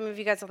crazy, and some of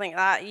you guys will think,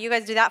 you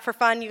guys do that for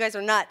fun, you guys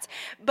are nuts.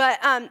 But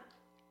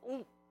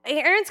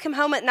Aaron's come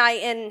home at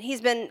night, and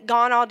he's been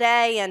gone all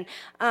day,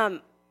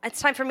 and it's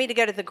time for me to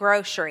go to the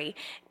grocery.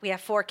 We have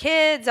 4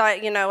 kids,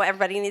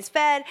 everybody needs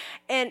fed,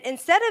 and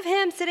instead of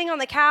him sitting on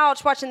the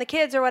couch watching the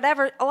kids or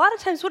whatever, a lot of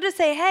times we'll just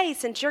say, hey,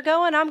 since you're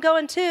going, I'm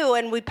going too,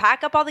 and we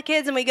pack up all the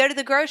kids and we go to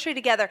the grocery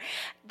together.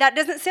 That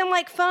doesn't sound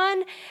like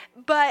fun,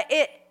 but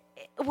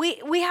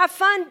we have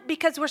fun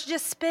because we're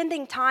just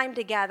spending time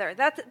together.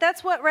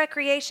 That's what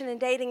recreation and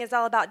dating is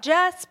all about,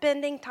 just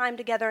spending time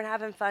together and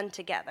having fun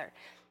together.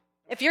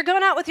 If you're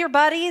going out with your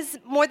buddies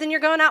more than you're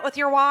going out with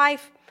your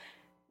wife,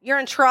 you're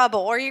in trouble.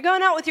 Or you're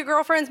going out with your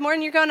girlfriends more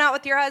than you're going out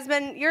with your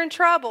husband, you're in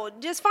trouble.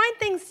 Just find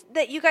things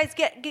that you guys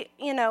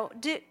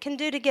can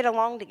do to get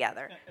along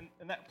together.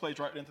 And that plays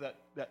right into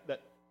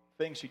that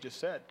thing she just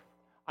said.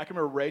 I can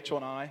remember Rachel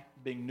and I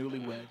being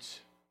newlyweds.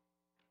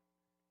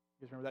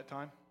 You guys remember that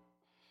time?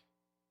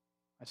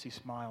 I see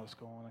smiles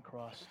going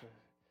across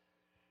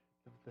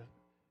the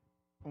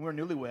when we were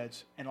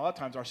newlyweds, and a lot of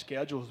times our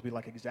schedules would be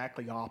like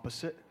exactly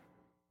opposite.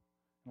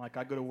 Like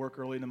I go to work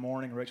early in the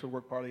morning, Rachel would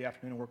work part of the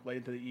afternoon and work late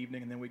into the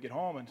evening, and then we get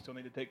home and still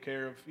need to take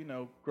care of,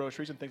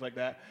 groceries and things like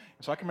that.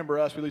 And so I can remember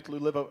us, we used to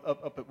live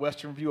up at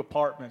Western View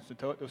Apartments,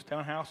 those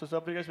townhouses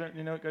up there,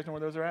 you guys know where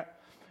those are at?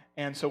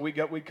 And so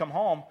we'd come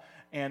home,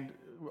 and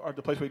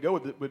the place we'd go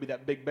would be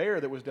that Big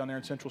Bear that was down there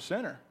in Central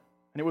Center.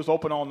 And it was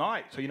open all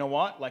night. So you know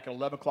what? Like at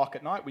 11 o'clock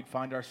at night, we'd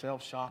find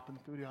ourselves shopping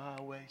through the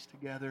aisleways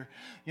together.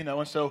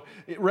 And so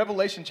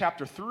Revelation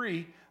chapter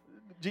 3,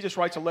 Jesus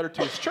writes a letter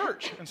to his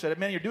church and said,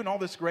 man, you're doing all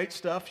this great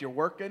stuff. You're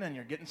working and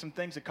you're getting some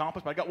things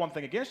accomplished. But I got one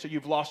thing against you.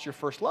 You've lost your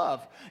first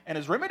love. And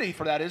his remedy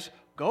for that is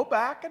go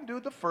back and do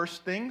the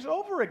first things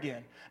over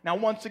again. Now,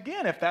 once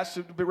again, if that's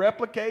to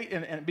replicate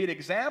and be an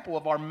example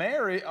of our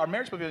marriage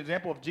will be an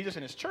example of Jesus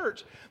and his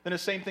church, then the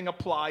same thing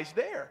applies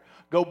there.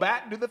 Go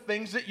back and do the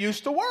things that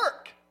used to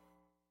work.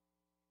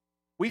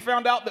 We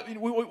found out that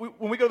when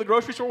we go to the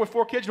grocery store with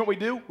 4 kids, you know what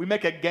we do? We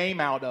make a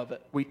game out of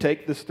it. We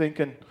take this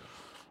thinking...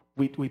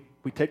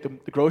 We take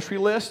the grocery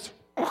list,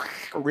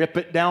 rip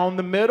it down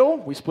the middle.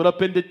 We split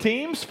up into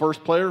teams.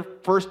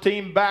 First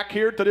team back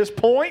here to this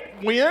point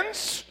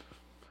wins.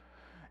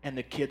 And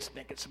the kids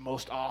think it's the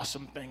most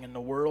awesome thing in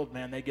the world,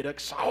 man. They get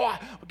excited.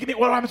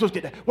 What am I supposed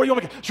to get? What do you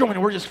want me to get? Sure,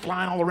 man, we're just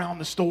flying all around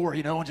the store,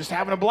 and just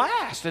having a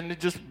blast and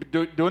just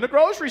doing the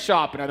grocery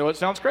shopping. I know it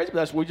sounds crazy,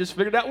 but we just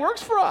figured that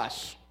works for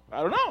us.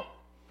 I don't know.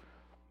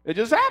 It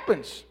just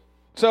happens.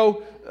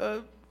 So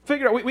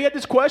figure out. We had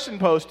this question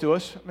posed to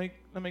us.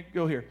 Let me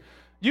go here.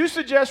 You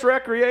suggest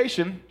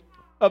recreation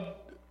of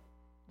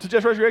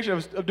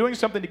doing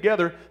something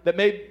together that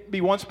maybe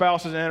one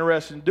spouse is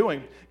interested in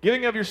doing,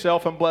 giving of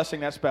yourself and blessing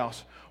that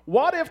spouse.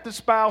 What if the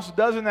spouse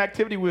does an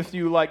activity with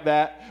you like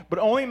that, but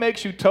only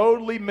makes you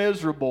totally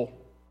miserable?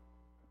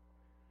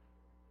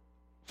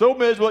 So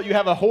miserable that you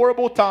have a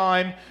horrible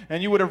time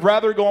and you would have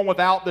rather gone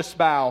without the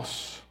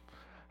spouse.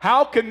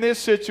 How can this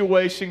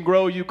situation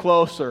grow you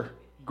closer?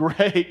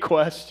 Great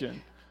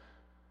question.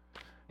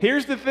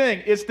 Here's the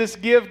thing. It's this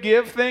give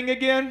thing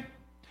again.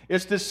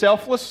 It's this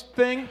selfless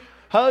thing.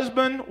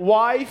 Husband,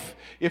 wife,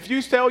 if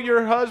you tell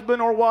your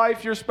husband or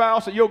wife, your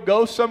spouse, that you'll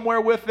go somewhere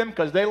with them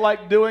because they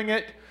like doing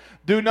it,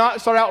 do not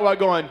start out by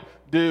going,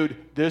 dude,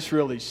 this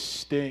really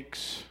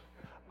stinks.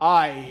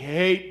 I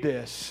hate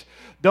this.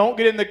 Don't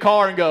get in the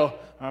car and go,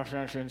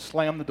 and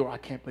slam the door. I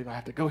can't believe I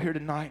have to go here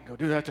tonight and go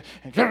do that.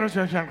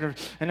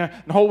 And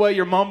the whole way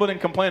you're mumbling and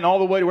complaining all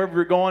the way to wherever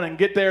you're going and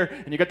get there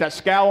and you got that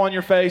scowl on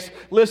your face.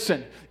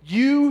 Listen,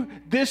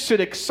 this should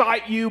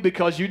excite you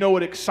because you know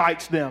it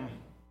excites them.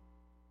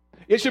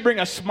 It should bring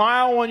a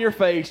smile on your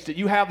face that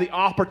you have the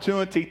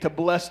opportunity to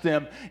bless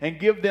them and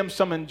give them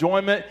some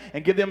enjoyment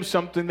and give them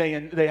something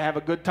they have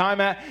a good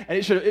time at. And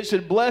it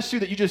should bless you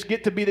that you just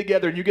get to be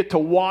together and you get to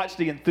watch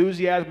the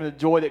enthusiasm and the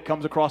joy that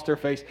comes across their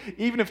face,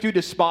 even if you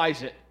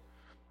despise it.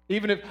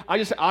 Even if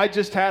I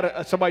just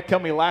had somebody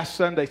tell me last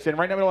Sunday, saying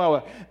right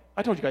now,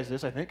 I told you guys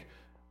this, I think,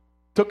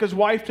 took his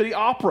wife to the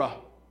opera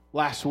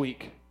last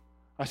week.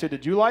 I said,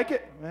 did you like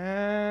it?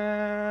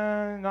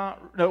 No,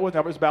 it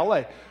wasn't. It was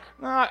ballet.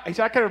 No, he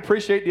said, I kind of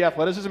appreciate the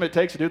athleticism it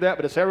takes to do that,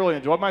 but I really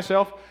enjoyed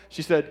myself.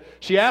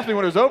 She asked me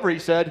when it was over, he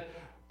said,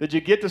 did you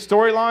get the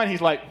storyline?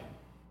 He's like,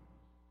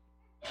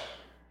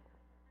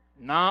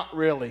 not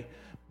really.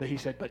 But he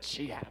said, but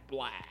she had a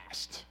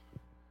blast.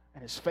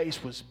 And his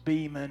face was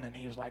beaming, and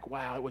he was like,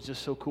 wow, it was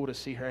just so cool to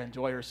see her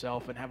enjoy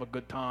herself and have a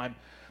good time.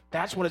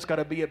 That's what it's got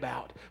to be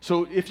about.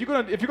 So if you're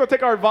gonna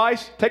take our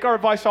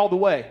advice all the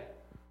way.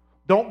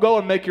 Don't go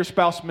and make your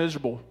spouse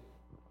miserable.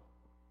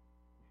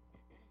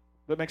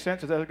 Does that make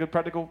sense? Is that a good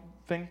practical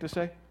thing to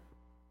say?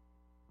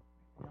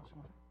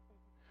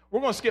 We're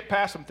going to skip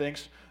past some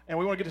things, and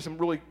we want to get to some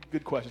really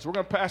good questions. We're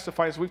going to pass the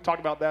finances. We've talked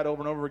about that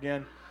over and over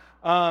again.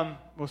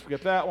 We'll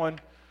skip that one.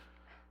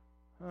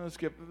 We'll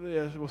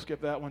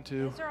skip that one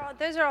too.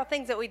 Those are all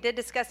things that we did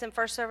discuss in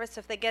first service.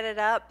 If they get it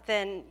up,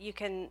 then you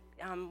can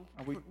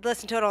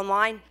listen to it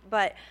online.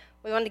 But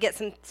we wanted to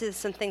get to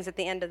some things at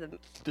the end of the...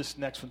 This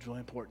next one's really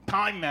important.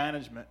 Time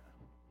management.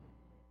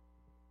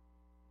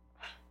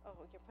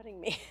 You're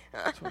putting me.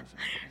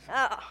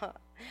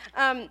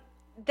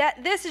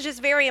 This is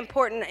just very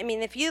important. I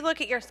mean, if you look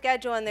at your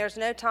schedule and there's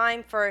no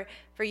time for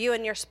you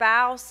and your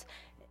spouse,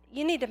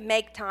 you need to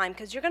make time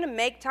because you're going to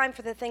make time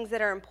for the things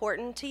that are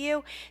important to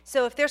you.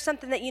 So if there's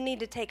something that you need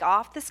to take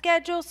off the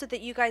schedule so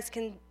that you guys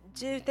can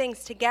do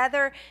things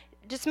together,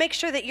 just make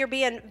sure that you're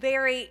being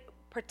very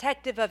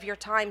protective of your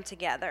time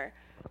together.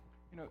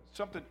 You know,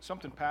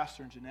 something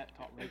Pastor and Jeanette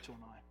taught Rachel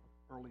and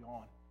I early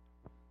on.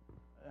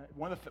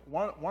 One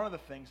of the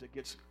things that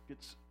gets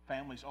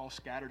families all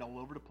scattered all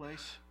over the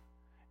place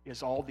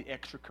is all the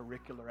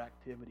extracurricular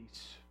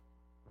activities.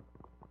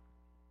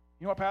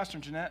 You know what Pastor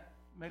and Jeanette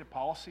made a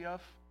policy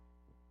of?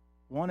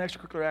 One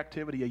extracurricular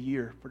activity a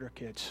year for their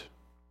kids.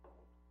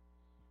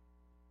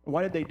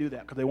 Why did they do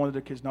that? Because they wanted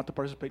their kids not to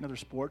participate in other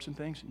sports and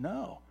things?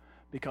 No.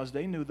 Because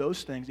they knew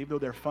those things, even though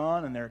they're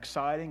fun and they're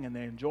exciting and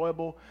they're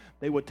enjoyable,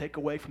 they would take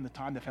away from the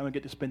time the family would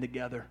get to spend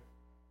together.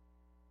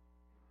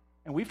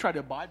 And we've tried to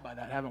abide by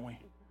that, haven't we?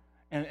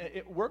 And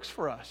it works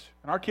for us.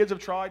 And our kids have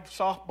tried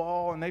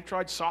softball and they've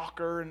tried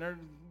soccer and they're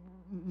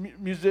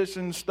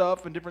musician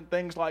stuff and different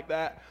things like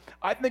that.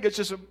 I think it's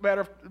just a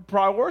matter of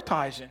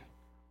prioritizing.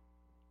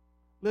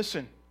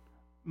 Listen,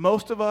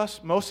 most of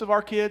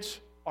our kids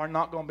are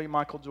not going to be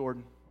Michael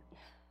Jordan.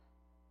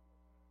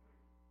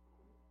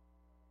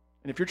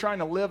 And if you're trying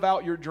to live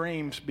out your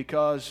dreams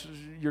because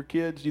you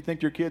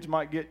think your kids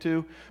might get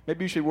to,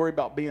 maybe you should worry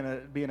about being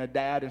a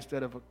dad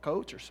instead of a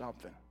coach or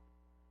something.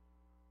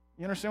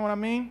 You understand what I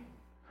mean?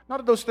 Not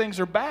that those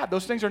things are bad.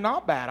 Those things are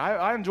not bad.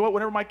 I enjoy it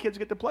whenever my kids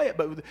get to play it.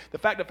 But the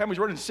fact that families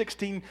running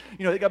 16,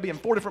 they got to be in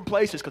 4 different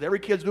places because every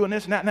kid's doing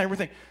this and that and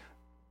everything.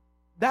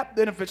 That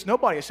benefits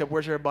nobody except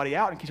wears everybody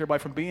out and keeps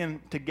everybody from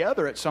being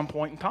together at some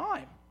point in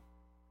time.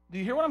 Do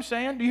you hear what I'm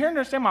saying? Do you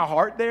understand my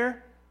heart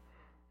there?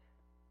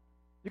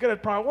 You got to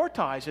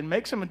prioritize and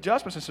make some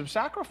adjustments and some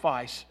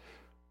sacrifice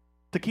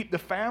to keep the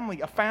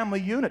family a family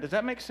unit. Does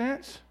that make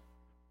sense?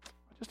 I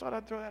just thought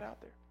I'd throw that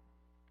out there.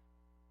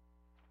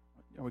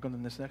 Are we going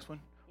to this next one?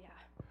 Yeah.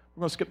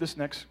 We're going to skip this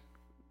next.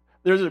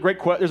 There's a great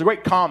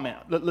comment.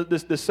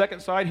 This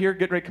second side here,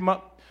 get ready to come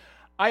up.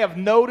 I have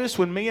noticed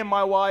when me and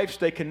my wife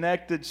stay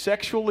connected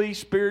sexually,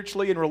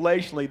 spiritually, and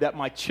relationally that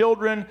my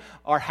children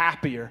are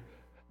happier.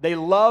 They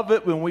love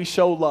it when we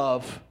show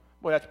love.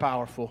 Boy, that's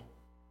powerful.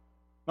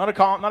 Not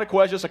a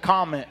question, just a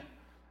comment.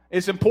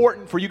 It's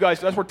important for you guys.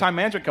 That's where time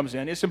management comes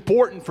in. It's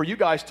important for you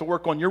guys to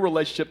work on your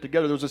relationship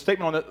together. There was a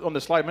statement on the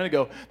slide a minute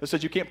ago that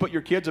says you can't put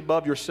your kids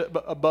above your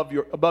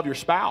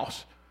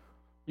spouse.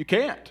 You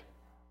can't.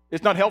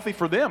 It's not healthy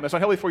for them. It's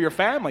not healthy for your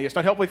family. It's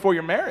not healthy for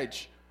your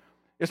marriage.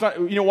 It's not.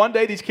 One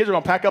day these kids are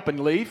going to pack up and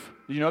leave.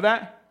 Did you know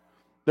that?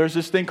 There's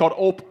this thing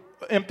called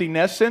empty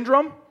nest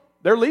syndrome.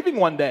 They're leaving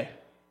one day.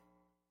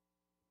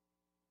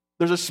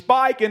 There's a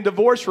spike in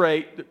divorce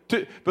rate.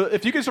 But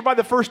if you can survive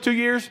the first 2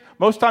 years,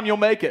 most of the time you'll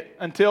make it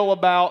until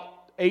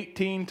about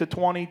 18 to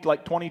 20,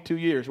 like 22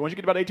 years. Once you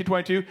get about 18,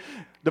 22,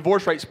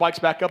 divorce rate spikes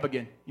back up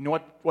again. You know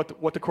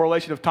what the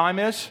correlation of time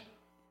is?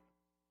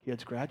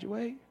 Kids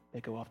graduate,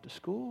 they go off to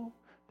school,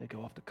 they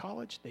go off to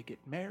college, they get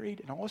married,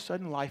 and all of a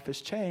sudden life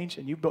has changed,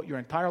 and you built your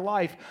entire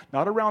life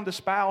not around the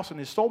spouse and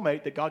his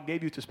soulmate that God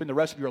gave you to spend the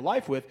rest of your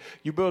life with.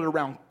 You build it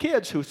around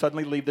kids who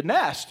suddenly leave the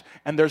nest,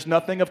 and there's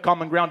nothing of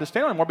common ground to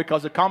stand on anymore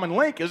because the common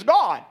link is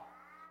gone.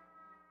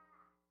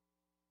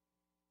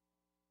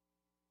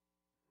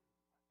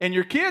 And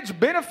your kids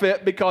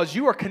benefit because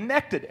you are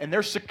connected, and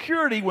there's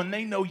security when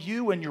they know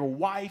you and your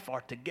wife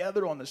are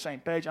together on the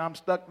same page. I'm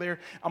stuck there.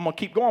 I'm going to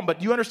keep going,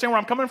 but you understand where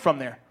I'm coming from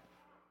there.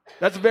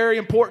 That's a very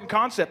important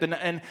concept,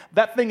 and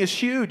that thing is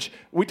huge.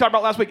 We talked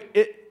about last week,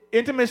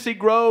 intimacy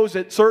grows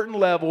at certain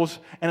levels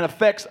and it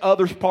affects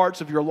other parts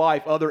of your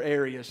life, other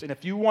areas. And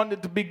if you want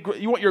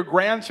you want your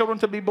grandchildren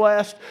to be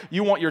blessed,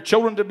 you want your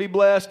children to be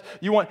blessed,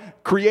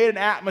 create an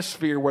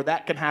atmosphere where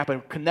that can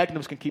happen,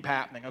 connectedness can keep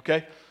happening,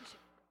 okay?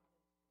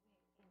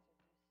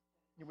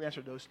 We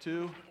answered those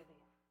two.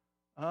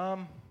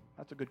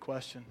 That's a good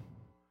question.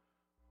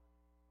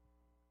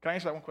 Can I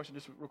answer that one question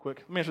just real quick?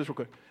 Let me answer this real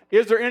quick.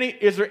 Is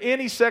there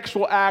any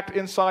sexual act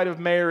inside of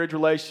marriage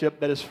relationship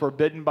that is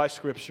forbidden by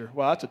Scripture?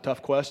 Well, that's a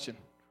tough question.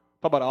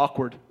 Talk about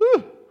awkward.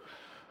 Whew.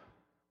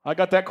 I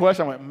got that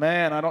question. I went,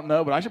 man, I don't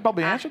know, but I should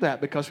probably answer that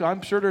because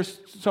I'm sure there's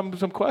some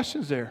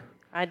questions there.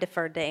 I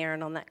deferred to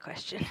Aaron on that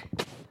question.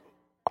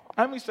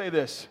 Let me say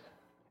this.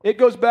 It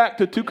goes back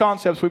to two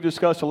concepts we've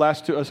discussed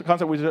last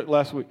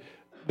week.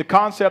 The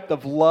concept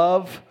of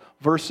love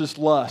versus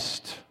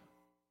lust.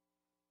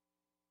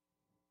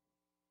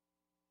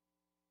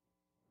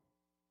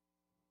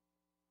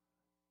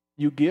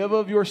 You give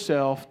of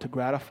yourself to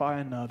gratify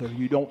another.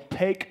 You don't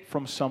take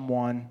from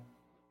someone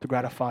to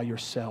gratify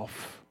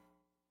yourself.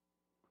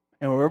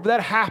 And wherever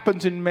that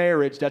happens in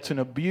marriage, that's an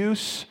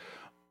abuse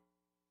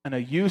and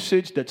a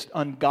usage that's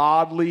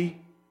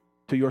ungodly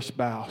to your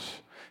spouse.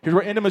 Here's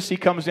where intimacy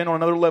comes in on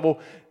another level.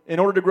 In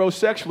order to grow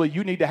sexually,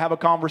 you need to have a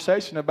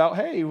conversation about,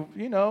 hey,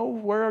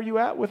 where are you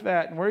at with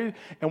that?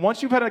 And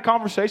once you've had a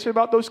conversation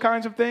about those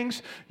kinds of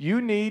things,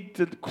 you need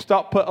to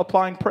stop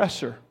applying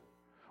pressure.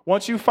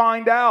 Once you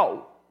find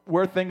out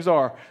where things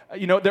are.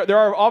 There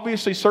are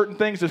obviously certain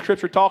things that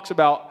Scripture talks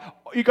about.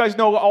 You guys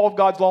know all of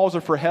God's laws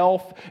are for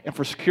health and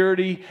for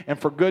security and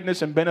for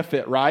goodness and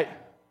benefit, right?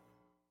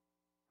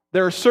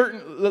 There are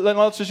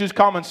let's just use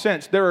common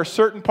sense. There are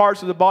certain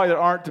parts of the body that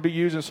aren't to be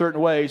used in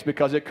certain ways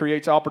because it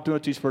creates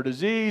opportunities for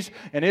disease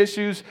and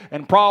issues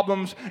and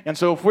problems. And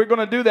so if we're going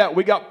to do that,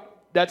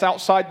 that's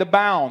outside the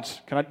bounds.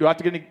 Do I have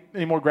to get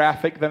any more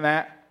graphic than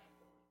that?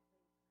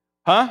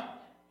 Huh?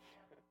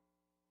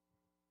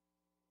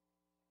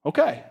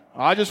 Okay.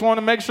 I just want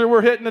to make sure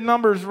we're hitting the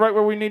numbers right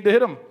where we need to hit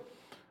them.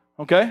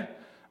 Okay?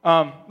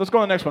 Let's go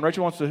on to the next one.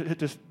 Rachel wants to hit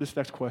this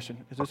next question.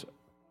 Is this?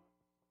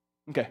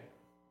 Okay.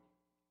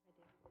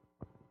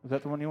 Is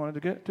that the one you wanted to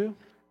get to?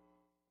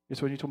 It's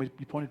the one you told me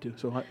you pointed to.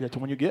 So that's the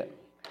one you get?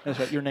 That's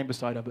right. Your name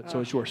beside of it, so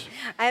it's yours.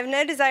 I have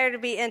no desire to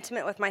be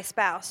intimate with my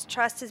spouse.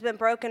 Trust has been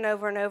broken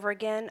over and over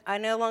again. I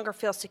no longer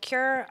feel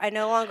secure. I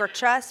no longer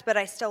trust, but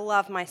I still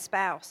love my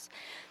spouse.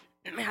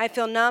 I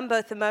feel numb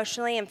both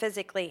emotionally and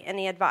physically.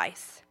 Any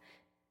advice?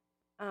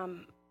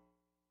 I'm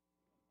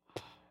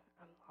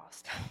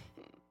lost.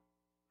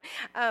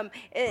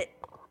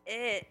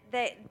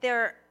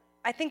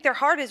 I think their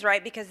heart is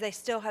right because they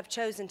still have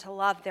chosen to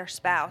love their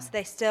spouse.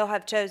 They still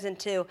have chosen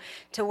to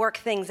work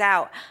things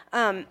out.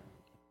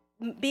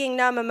 Being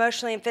numb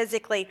emotionally and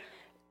physically,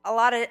 a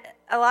lot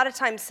of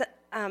times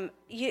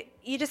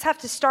you just have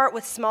to start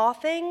with small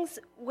things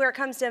where it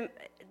comes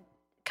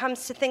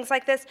to things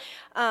like this.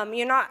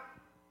 You're not.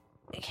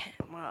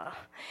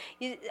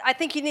 I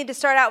think you need to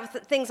start out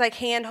with things like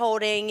hand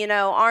holding,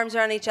 arms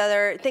around each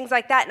other, things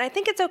like that. And I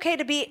think it's okay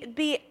to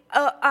be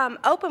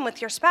open with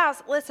your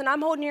spouse. Listen,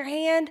 I'm holding your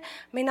hand. I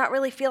may not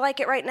really feel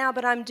like it right now,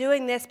 but I'm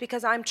doing this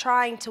because I'm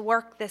trying to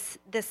work this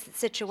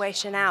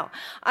situation out.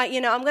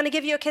 I'm going to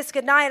give you a kiss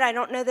goodnight. I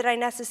don't know that I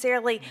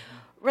necessarily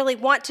really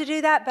want to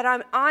do that, but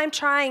I'm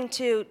trying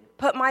to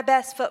put my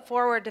best foot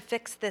forward to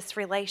fix this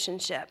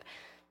relationship.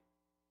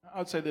 I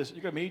would say this: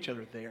 you're going to meet each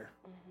other there.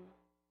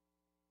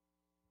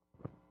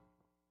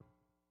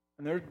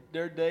 And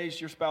there are days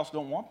your spouse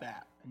don't want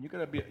that, and you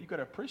got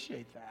to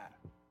appreciate that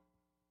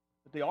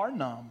they are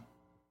numb,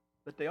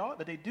 that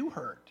they do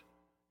hurt.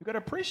 You got to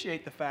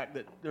appreciate the fact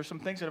that there's some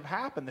things that have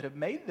happened that have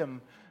made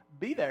them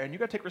be there, and you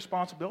got to take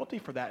responsibility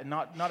for that, and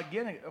not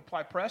again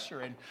apply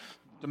pressure and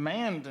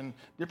demand and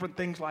different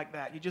things like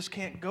that. You just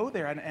can't go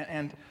there,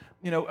 and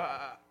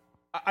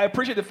I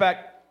appreciate the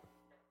fact.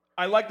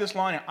 I like this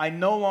line, I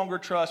no longer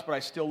trust, but I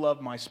still love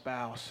my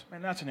spouse.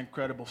 Man, that's an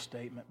incredible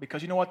statement,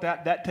 because you know what,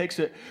 that takes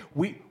it.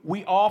 We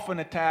often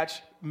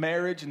attach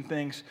marriage and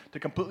things to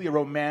completely a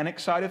romantic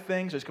side of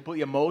things. It's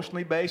completely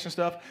emotionally based and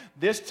stuff.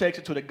 This takes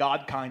it to the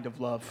God kind of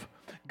love.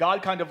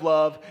 God kind of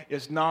love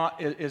is not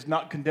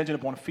contingent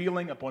upon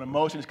feeling, upon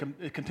emotion. It's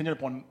contingent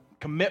upon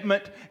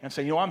commitment and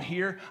saying, I'm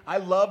here. I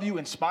love you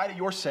in spite of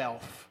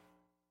yourself.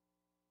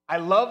 I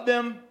love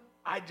them.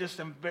 I'm just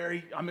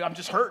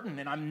hurting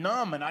and I'm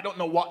numb and I don't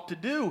know what to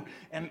do.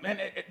 And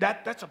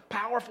that's a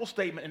powerful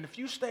statement. And if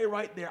you stay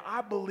right there,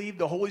 I believe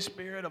the Holy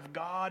Spirit of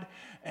God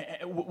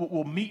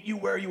will meet you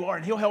where you are,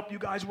 and He'll help you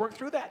guys work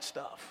through that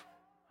stuff.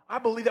 I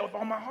believe that with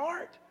all my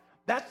heart.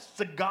 That's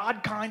the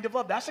God kind of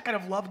love. That's the kind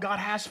of love God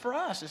has for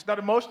us. It's not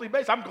emotionally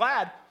based. I'm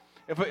glad.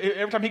 If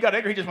every time he got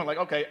angry, he just went like,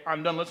 okay,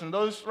 I'm done listening to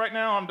those right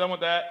now. I'm done with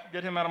that.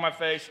 Get him out of my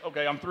face.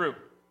 Okay, I'm through.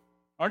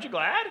 Aren't you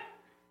glad?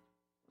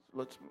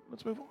 Let's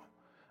move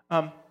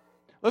on.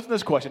 Listen to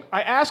this question.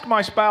 I asked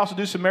my spouse to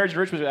do some marriage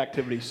enrichment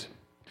activities.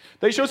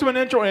 They showed some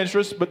initial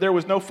interest, but there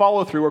was no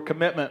follow-through or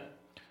commitment.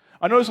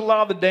 I noticed a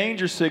lot of the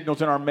danger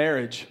signals in our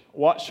marriage.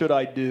 What should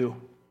I do?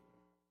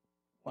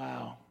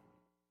 Wow.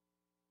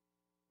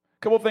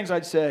 A couple of things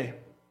I'd say.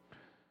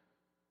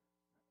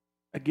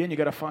 Again, you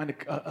got to find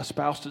a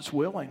spouse that's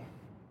willing.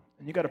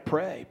 And you got to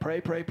pray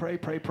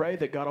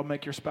that God will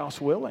make your spouse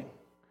willing.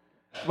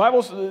 I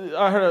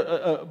heard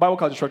a Bible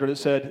college instructor that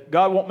said,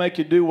 God won't make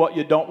you do what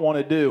you don't want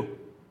to do.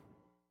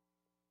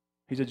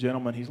 He's a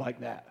gentleman. He's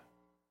like that.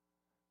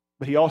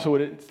 But he also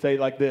would say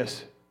like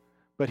this,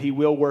 but He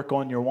will work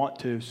on your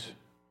want-tos.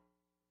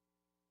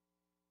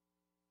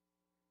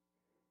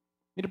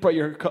 You need to pray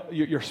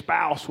your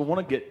spouse will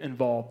want to get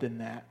involved in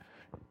that.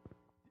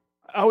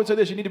 I would say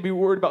this, you need to be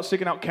worried about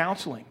seeking out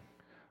counseling.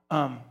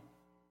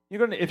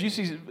 If you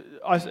see,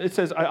 it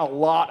says a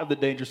lot of the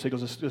danger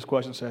signals, this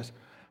question says,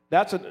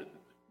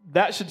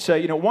 that should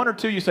say, one or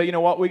two, you say, you know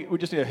what, we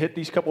just need to hit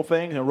these couple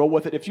things and roll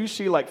with it. If you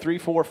see like 3,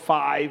 4,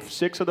 5,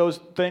 6 of those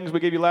things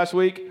we gave you last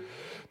week,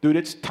 dude,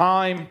 it's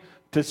time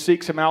to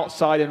seek some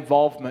outside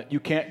involvement. You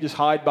can't just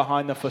hide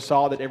behind the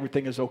facade that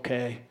everything is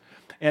okay.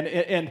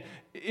 And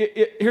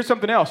here's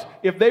something else.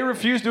 If they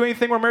refuse to do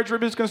anything where marriage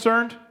is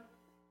concerned,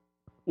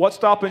 what's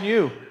stopping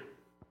you?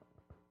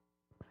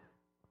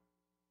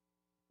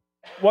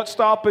 What's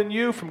stopping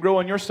you from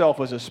growing yourself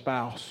as a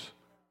spouse?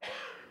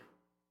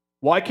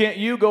 Why can't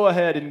you go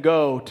ahead and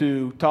go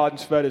to Todd and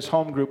Sveta's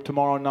home group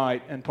tomorrow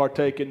night and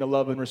partake in the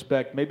love and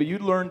respect? Maybe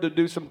you'd learn to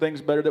do some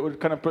things better that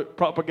would kind of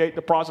propagate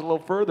the process a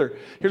little further.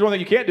 Here's one thing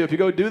you can't do. If you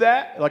go do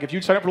that, like if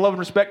you sign up for Love and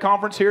Respect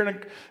conference here in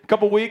a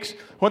couple weeks,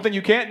 one thing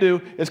you can't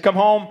do is come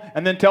home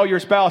and then tell your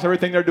spouse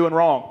everything they're doing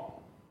wrong.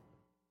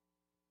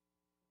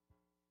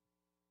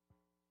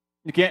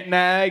 You can't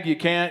nag. You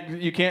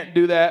can't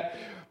do that.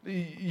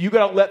 You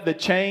got to let the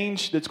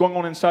change that's going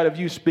on inside of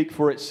you speak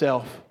for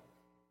itself.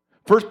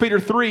 1 Peter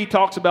 3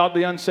 talks about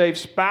the unsaved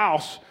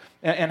spouse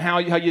and how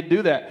you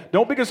do that.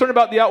 Don't be concerned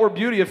about the outward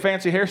beauty of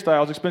fancy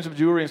hairstyles, expensive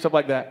jewelry, and stuff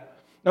like that.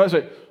 No, I'm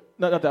sorry.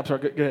 Go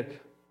ahead.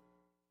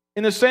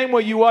 In the same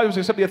way you wives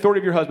accept the authority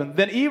of your husband,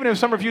 then even if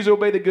some refuse to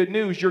obey the good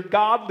news, your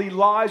godly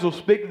lives will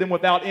speak to them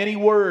without any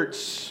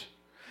words.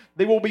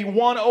 They will be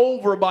won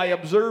over by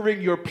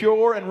observing your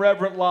pure and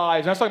reverent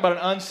lives. And that's talking about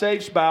an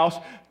unsaved spouse.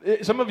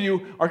 Some of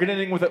you are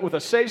getting with a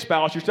saved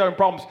spouse. You're still having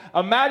problems.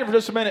 Imagine for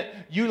just a minute,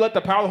 you let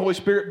the power of the Holy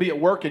Spirit be at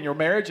work in your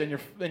marriage and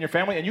your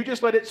family, and you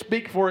just let it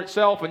speak for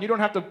itself, and you don't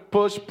have to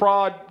push,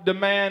 prod,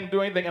 demand,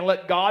 do anything, and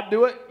let God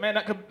do it. Man,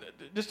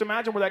 just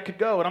imagine where that could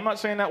go. And I'm not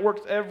saying that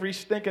works every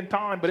stinking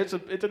time, but it's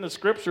in the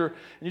Scripture, and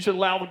you should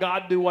allow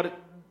God do what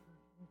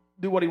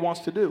He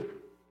wants to do.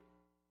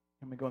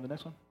 Let me go on to the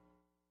next one.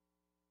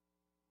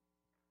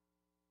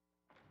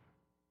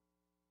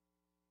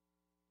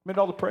 Made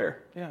all the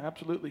prayer. Yeah,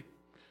 absolutely.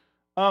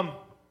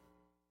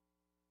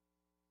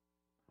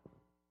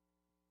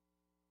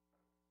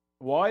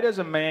 Why does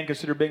a man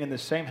consider being in the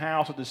same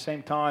house at the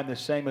same time the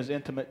same as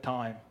intimate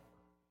time?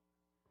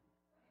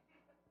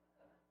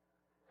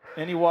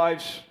 Any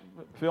wives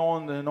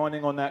feeling the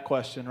anointing on that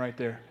question right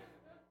there?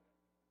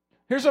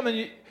 Here's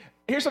something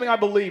I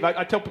believe.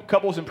 I tell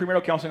couples in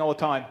premarital counseling all the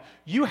time.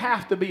 You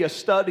have to be a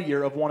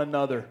studier of one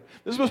another.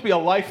 This is supposed to be a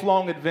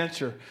lifelong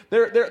adventure.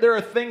 There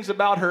are things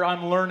about her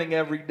I'm learning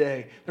every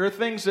day. There are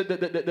things that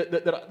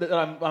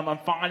I'm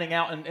finding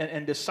out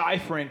and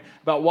deciphering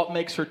about what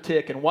makes her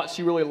tick and what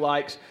she really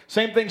likes.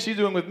 Same thing she's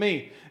doing with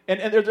me.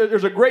 And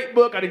there's a great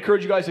book I'd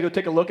encourage you guys to go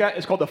take a look at.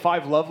 It's called The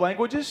 5 Love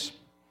Languages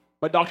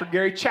by Dr.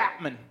 Gary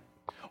Chapman.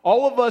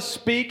 All of us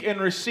speak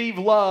and receive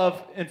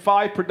love in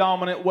 5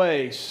 predominant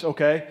ways,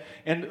 okay?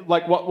 And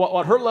like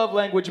what her love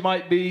language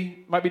might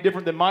be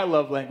different than my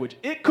love language.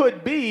 It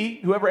could be,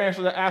 whoever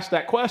asked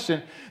that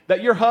question,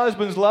 that your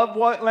husband's love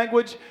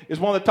language is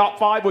one of the top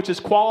 5, which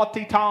is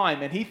quality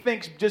time. And he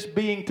thinks just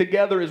being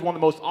together is one of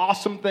the most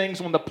awesome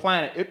things on the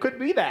planet. It could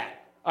be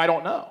that. I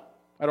don't know.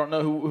 I don't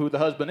know who the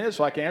husband is,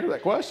 so I can't answer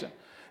that question.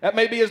 That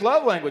may be his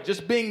love language,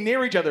 just being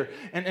near each other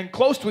and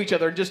close to each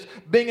other, and just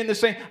being in the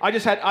same. I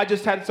just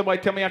had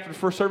somebody tell me after the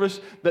first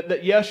service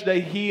that yesterday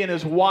he and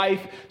his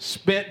wife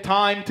spent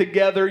time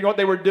together. You know what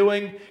they were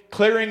doing?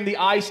 Clearing the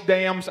ice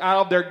dams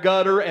out of their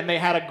gutter, and they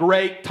had a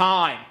great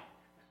time.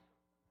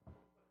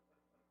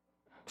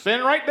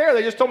 Standing right there.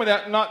 They just told me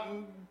that not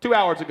 2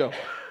 hours ago.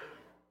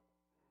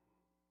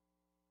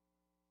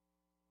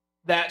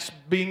 That's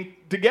being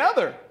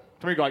together.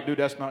 Some of you are like, dude,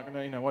 that's not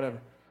going to, whatever.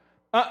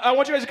 I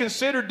want you guys to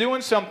consider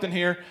doing something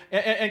here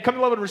and come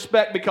to love and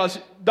respect, because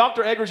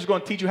Dr. Eggers is going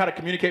to teach you how to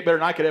communicate better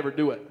than I could ever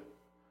do it.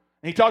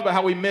 And he talks about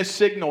how we miss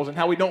signals and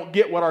how we don't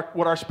get what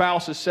our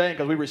spouse is saying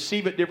because we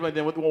receive it differently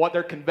than what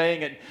they're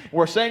conveying. And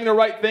we're saying the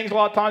right things a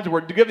lot of times, and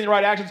we're giving the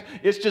right actions.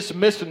 It's just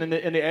missing in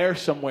the air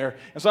somewhere.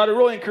 And so I'd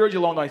really encourage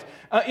you along those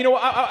lines.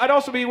 I'd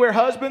also be aware,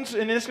 husbands,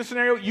 in this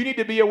scenario, you need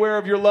to be aware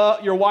of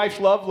your wife's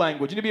love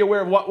language. You need to be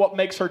aware of what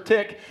makes her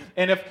tick.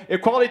 And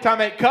if quality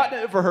time ain't cutting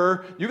it for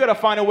her, you got to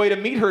find a way to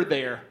meet her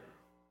there.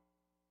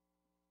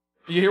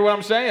 You hear what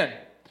I'm saying?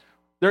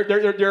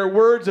 There are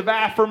words of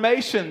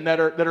affirmation that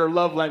are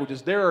love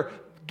languages. There are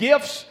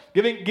gifts,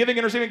 giving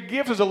and receiving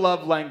gifts is a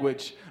love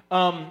language.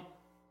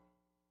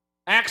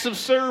 Acts of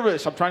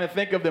service. I'm trying to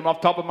think of them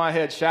off the top of my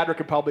head. Shadrach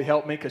could probably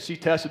help me because she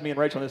tested me and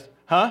Rachel on this.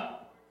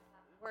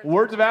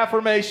 Words of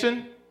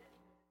affirmation,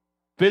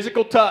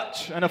 physical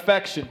touch, and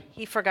affection.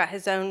 He forgot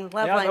his own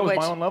love language. language. That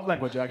was my own love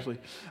language, actually.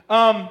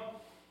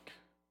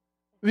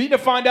 We need to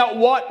find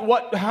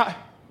out how.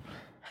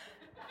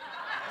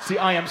 See,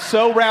 I am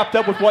so wrapped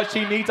up with what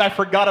she needs, I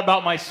forgot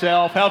about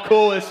myself. How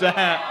cool is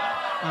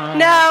that?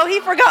 No, he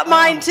forgot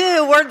mine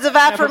too. Words of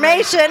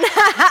affirmation.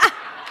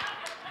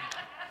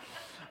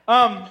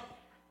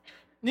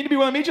 Need to be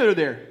willing to meet each other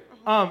there.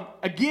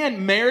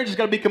 Again, marriage has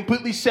got to be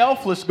completely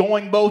selfless,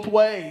 going both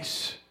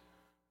ways.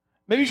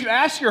 Maybe you should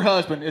ask your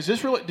husband,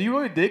 do you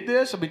really dig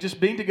this? I mean, just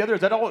being together, is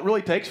that all it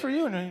really takes for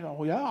you? And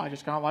well, yeah, I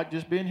just kind of like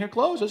just being here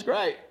close. It's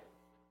great.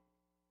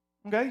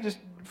 Okay, just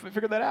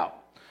figure that out.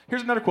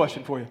 Here's another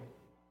question for you.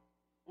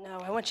 No,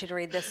 I want you to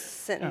read this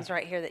sentence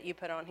right here that you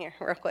put on here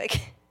real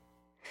quick.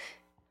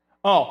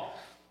 Oh,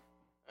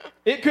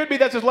 it could be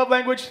that's his love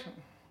language.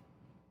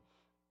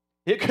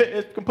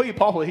 It's completely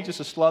possible he's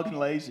just a slug and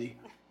lazy.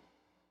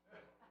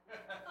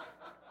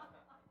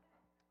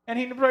 And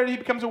he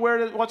becomes aware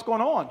of what's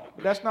going on.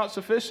 But that's not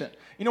sufficient.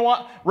 You know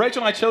what?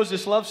 Rachel and I chose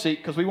this love seat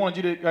because we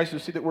wanted you guys to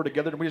see that we're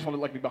together, and we just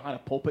wanted to be behind a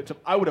pulpit. So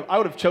I would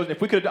have chosen, if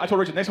we could. I told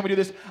Rachel, next time we do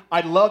this,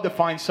 I'd love to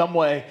find some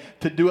way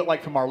to do it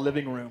like from our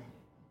living room.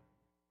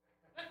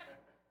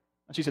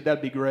 And she said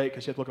that'd be great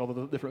because she had to look at all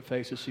the different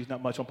faces. She's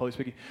not much on public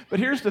speaking. But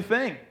here's the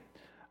thing.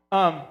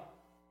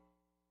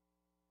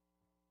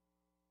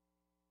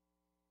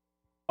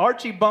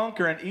 Archie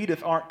Bunker and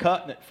Edith aren't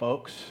cutting it,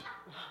 folks.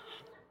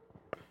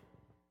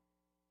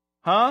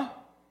 Huh?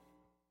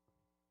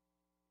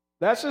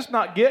 That's just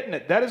not getting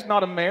it. That is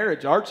not a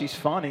marriage. Archie's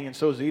funny, and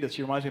so is Edith.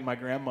 She reminds me of my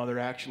grandmother,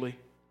 actually.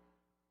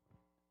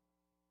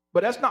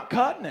 But that's not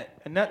cutting it.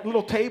 And that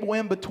little table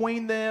in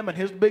between them and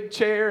his big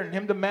chair and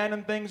him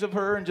demanding things of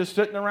her and just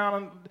sitting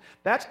around,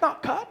 that's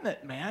not cutting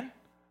it, man.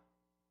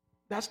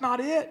 That's not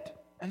it.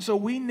 And so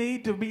we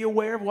need to be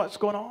aware of what's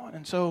going on.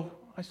 And so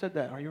I said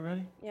that. Are you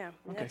ready? Yeah.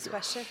 Okay. Next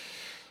question.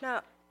 No.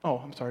 Oh,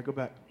 I'm sorry. Go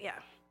back. Yeah.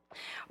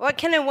 What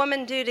can a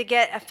woman do to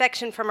get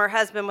affection from her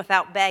husband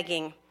without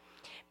begging?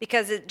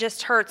 Because it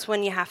just hurts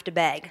when you have to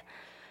beg.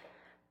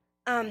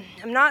 I'm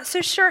not so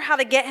sure how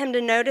to get him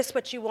to notice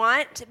what you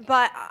want,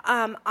 but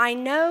I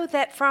know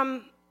that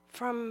from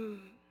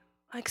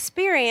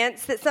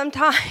experience that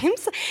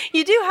sometimes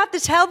you do have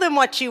to tell them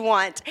what you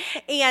want.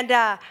 And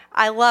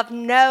I love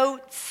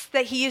notes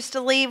that he used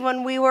to leave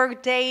when we were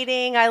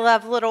dating. I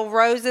love little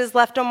roses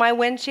left on my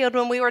windshield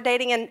when we were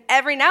dating. And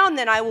every now and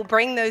then I will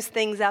bring those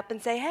things up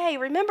and say, hey,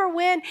 remember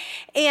when?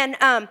 And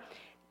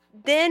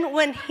then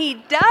when he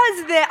does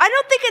that, I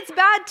don't think it's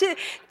bad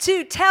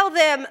to tell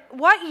them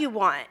what you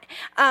want.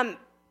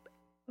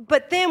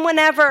 But then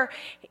whenever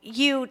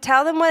you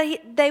tell them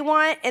what they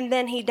want and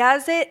then he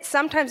does it,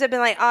 sometimes I've been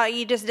like, oh,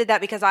 you just did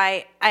that because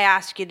I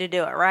asked you to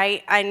do it,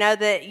 right? I know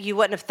that you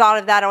wouldn't have thought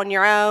of that on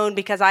your own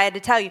because I had to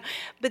tell you.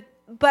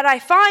 But I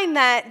find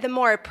that the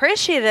more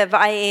appreciative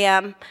I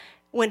am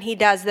when he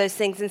does those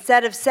things,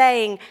 instead of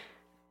saying,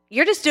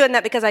 you're just doing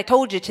that because I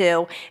told you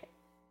to,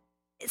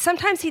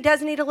 sometimes he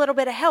does need a little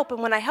bit of help.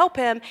 And when I help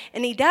him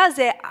and he does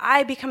it,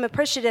 I become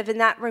appreciative, and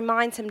that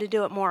reminds him to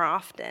do it more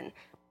often.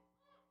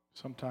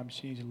 Sometimes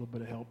she needs a little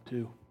bit of help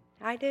too.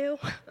 I do.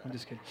 I'm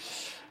just kidding.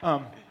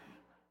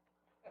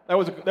 That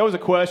was a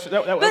question.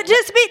 But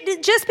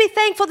just be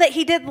thankful that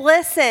he did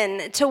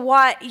listen to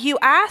what you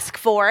ask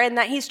for, and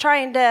that he's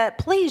trying to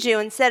please you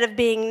instead of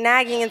being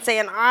nagging and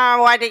saying,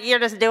 "Oh, you're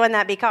just doing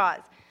that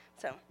because."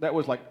 So that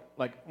was like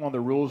one of the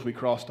rules we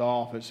crossed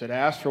off. It said,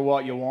 "Ask for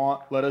what you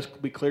want. Let us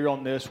be clear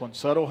on this one.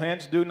 Subtle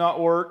hints do not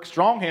work.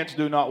 Strong hints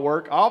do not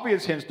work.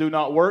 Obvious hints do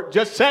not work.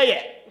 Just say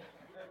it."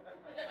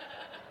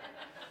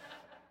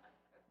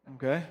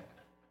 Okay.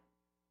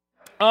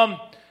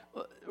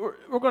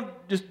 We're going to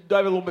just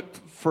dive a little bit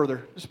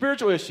further.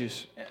 Spiritual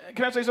issues.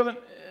 Can I say something?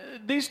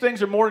 These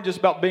things are more than just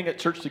about being at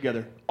church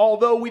together.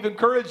 Although we've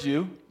encouraged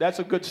you, that's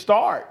a good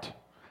start.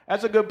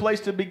 That's a good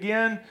place to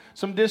begin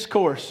some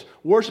discourse.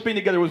 Worshiping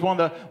together was one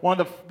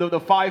of the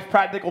 5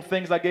 practical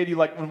things I gave you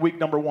like in week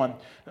number 1.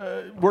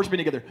 Worshiping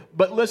together.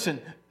 But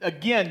listen,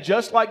 again,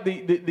 just like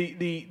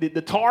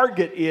the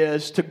target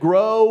is to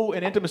grow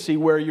in intimacy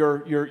where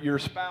your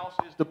spouse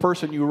is the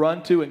person you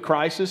run to in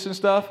crisis and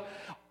stuff.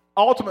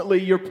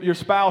 Ultimately, your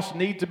spouse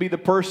needs to be the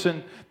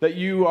person that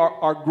you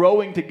are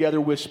growing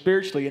together with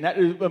spiritually. And that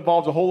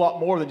involves a whole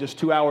lot more than just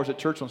 2 hours at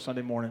church on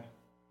Sunday morning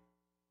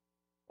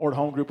or at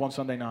home group on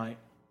Sunday night.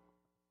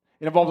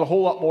 It involves a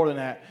whole lot more than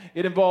that.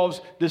 It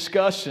involves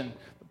discussion,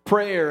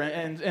 prayer,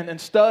 and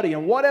study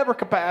in whatever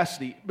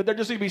capacity. But there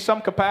just needs to be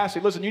some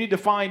capacity. Listen, you need to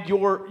find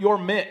your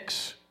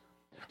mix.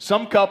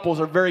 Some couples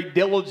are very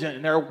diligent,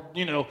 and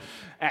they're,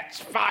 at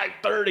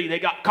 5:30, they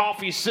got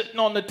coffee sitting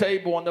on the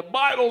table, and the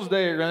Bible's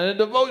there, and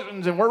the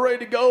devotions, and we're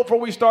ready to go before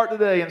we start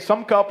today. And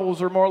some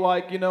couples are more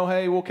like,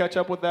 hey, we'll catch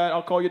up with that.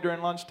 I'll call you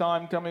during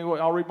lunchtime. Tell me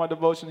I'll read my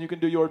devotion. You can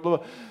do yours. Blah,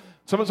 blah.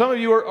 Some of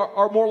you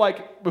are more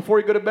like before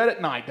you go to bed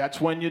at night. That's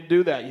when you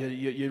do that.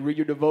 You read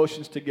your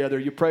devotions together.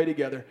 You pray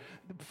together.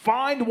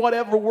 Find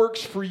whatever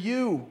works for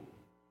you.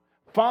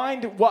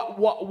 Find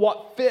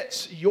what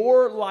fits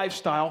your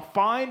lifestyle.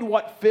 Find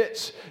what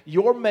fits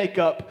your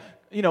makeup.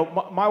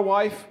 My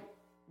wife,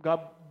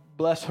 God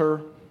bless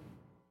her,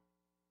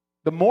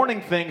 the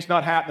morning thing's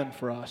not happening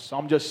for us.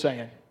 I'm just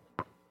saying.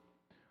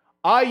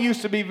 I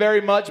used to be very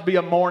much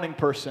a morning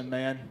person,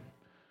 man.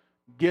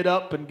 Get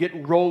up and get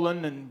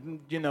rolling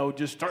and,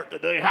 just start the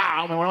day.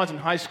 I mean, when I was in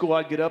high school,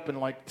 I'd get up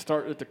and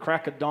start at the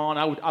crack of dawn.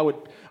 I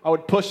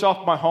would push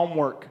off my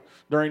homework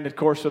during the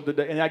course of the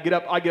day. And I'd get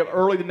up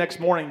early the next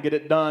morning and get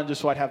it done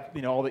just so I'd have,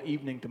 all the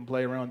evening to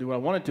play around and do what I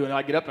wanted to. And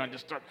I'd get up and I'd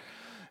just start.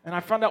 And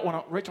I found out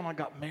when Rachel and I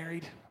got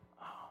married,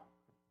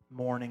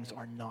 mornings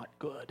are not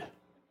good.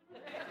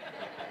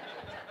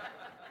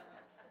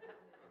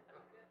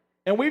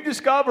 And we've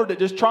discovered that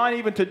just trying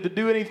even to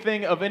do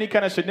anything of any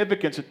kind of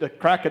significance at the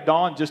crack of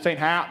dawn just ain't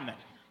happening.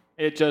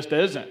 It just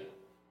isn't.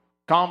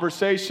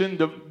 Conversations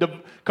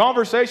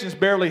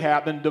barely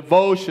happen.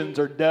 Devotions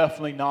are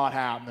definitely not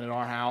happening in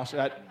our house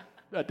at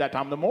that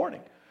time of the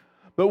morning.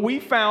 But we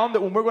found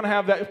that when we're going to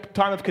have that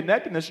time of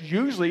connectedness,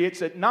 usually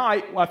it's at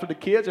night after the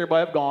kids,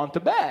 everybody have gone to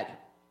bed.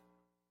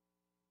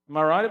 Am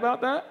I right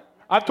about that?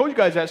 I've told you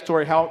guys that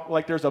story,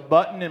 how there's a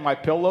button in my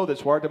pillow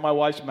that's wired to my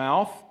wife's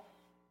mouth.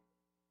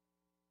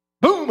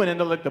 Boom, and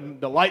then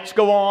the lights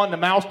go on, the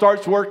mouth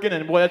starts working,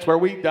 and boy, that's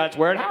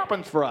where it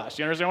happens for us.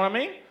 You understand what I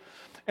mean?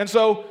 And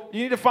so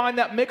you need to find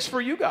that mix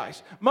for you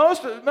guys.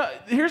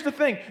 Here's the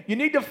thing: you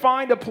need to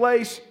find a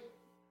place.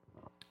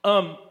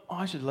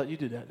 I should let you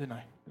do that, didn't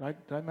I? Did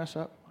I mess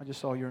up? I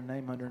just saw your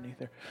name underneath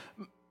there.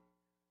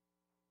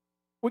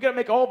 We got to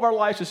make all of our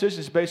life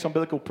decisions based on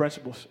biblical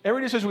principles.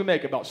 Every decision we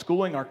make about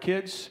schooling our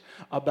kids,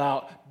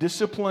 about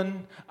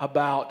discipline,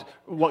 about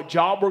what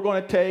job we're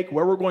going to take,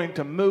 where we're going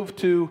to move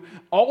to,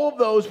 all of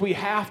those we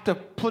have to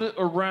put it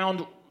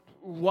around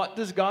what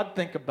does God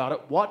think about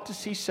it? What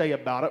does He say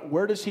about it?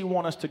 Where does He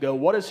want us to go?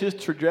 What is His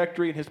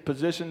trajectory and His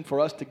position for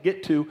us to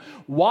get to?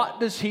 What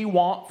does He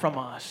want from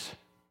us?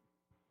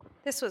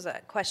 This was a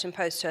question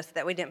posed to us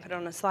that we didn't put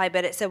on a slide,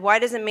 but it said, why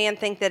does a man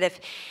think that if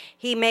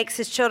he makes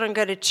his children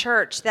go to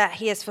church that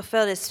he has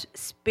fulfilled his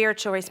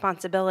spiritual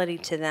responsibility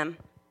to them?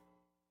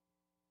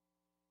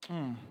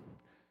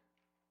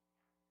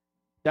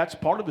 That's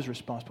part of his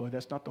responsibility.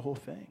 That's not the whole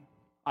thing.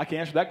 I can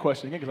answer that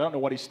question again because I don't know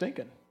what he's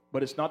thinking,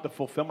 but it's not the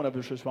fulfillment of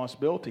his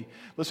responsibility.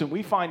 Listen,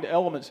 we find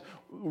elements.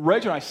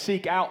 Rachel and I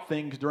seek out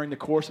things during the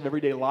course of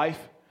everyday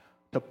life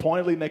to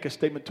pointedly make a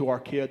statement to our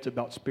kids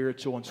about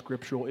spiritual and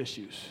scriptural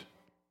issues.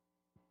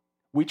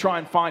 We try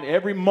and find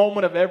every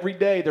moment of every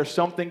day there's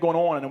something going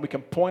on, and then we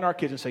can point our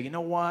kids and say, you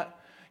know what?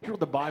 Here's what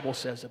the Bible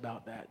says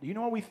about that. Do you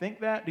know why we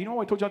think that? Do you know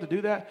why I told you not to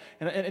do that?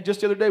 And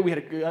just the other day, we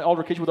had an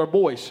altercation with our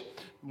boys.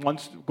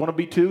 One's going to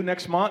be 2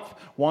 next month.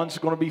 One's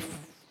going to be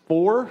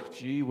 4,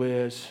 gee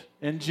whiz,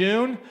 in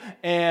June,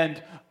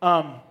 and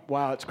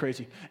wow, it's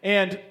crazy.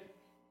 And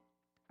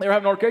they were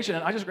having an occasion,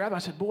 and I just grabbed them. I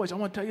said, boys, I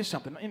want to tell you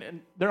something.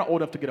 And they're not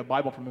old enough to get a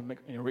Bible from them,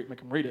 make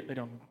them read it. They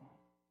don't,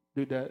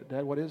 dude,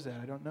 Dad, what is that?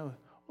 I don't know.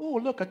 Oh,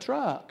 look, a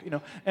truck,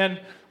 And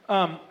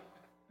that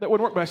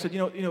wouldn't work, but I said,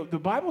 the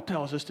Bible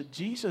tells us that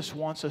Jesus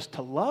wants us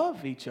to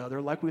love each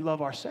other like we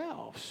love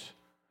ourselves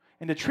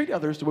and to treat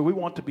others the way we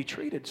want to be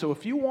treated. So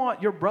if you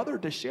want your brother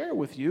to share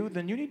with you,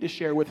 then you need to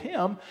share with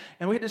him.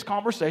 And we had this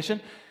conversation,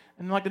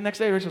 and like the next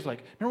day, Rachel was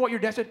like, remember what your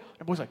dad said? And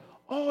the boy's like,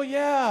 oh,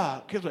 yeah.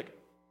 Kid's like,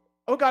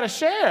 oh, got to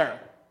share.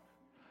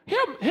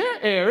 Here,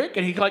 Eric.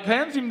 And he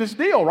hands him this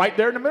deal right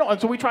there in the middle. And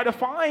so we try to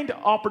find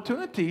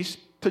opportunities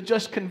to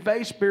just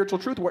convey spiritual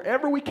truth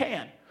wherever we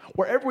can.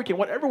 Whatever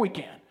we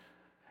can.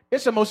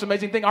 It's the most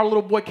amazing thing. Our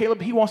little boy, Caleb,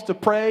 he wants to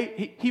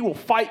pray. He will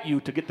fight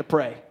you to get to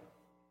pray.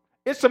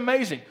 It's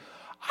amazing.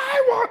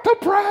 I want to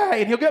pray.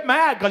 And he'll get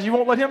mad because you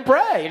won't let him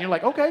pray. And you're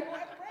like, okay,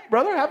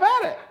 brother, have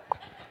at it.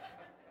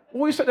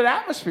 Well, we set an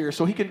atmosphere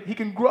so he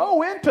can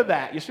grow into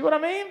that. You see what I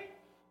mean?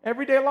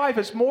 Everyday life,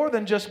 it's more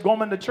than just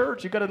going to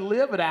church. You've got to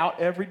live it out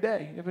every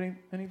day. You have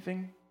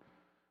anything?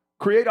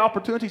 Create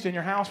opportunities in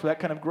your house for that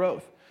kind of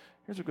growth.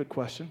 Here's a good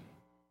question.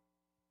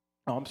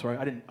 Oh, I'm sorry.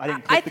 I didn't.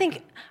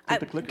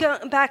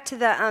 Going back to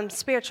the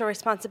spiritual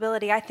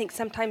responsibility, I think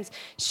sometimes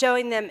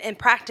showing them in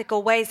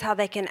practical ways how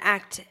they can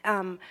act,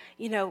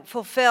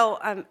 fulfill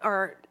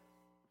or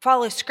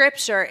follow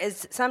Scripture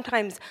is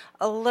sometimes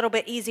a little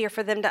bit easier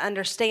for them to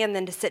understand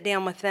than to sit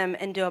down with them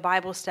and do a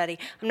Bible study.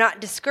 I'm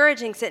not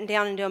discouraging sitting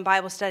down and doing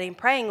Bible study and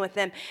praying with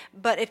them,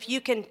 but if you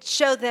can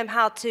show them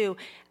how to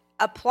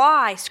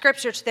apply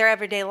Scripture to their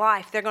everyday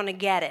life, they're going to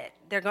get it.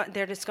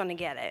 They're just going to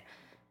get it.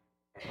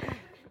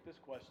 This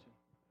question.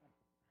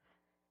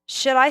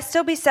 Should I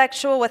still be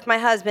sexual with my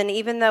husband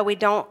even though we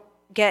don't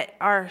get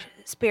our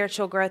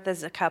spiritual growth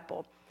as a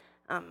couple?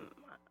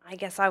 I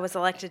guess I was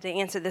elected to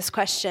answer this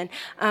question.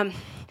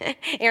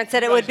 Aaron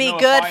said it would be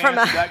good from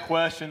a... that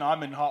question,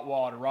 I'm in hot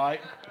water, right?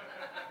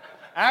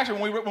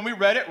 Actually, when we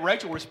read it,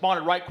 Rachel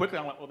responded right quickly.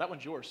 I'm like, well, that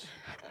one's yours.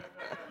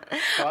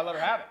 So I let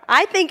her have it.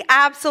 I think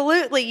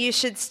absolutely you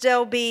should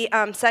still be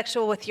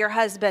sexual with your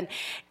husband.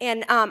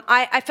 And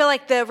I feel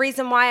like the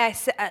reason why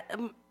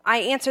I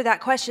answered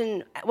that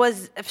question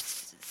was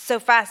so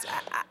fast,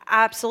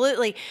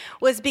 absolutely,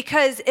 was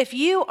because if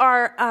you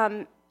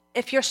are...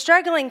 if you're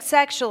struggling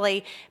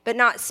sexually, but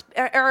not,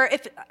 or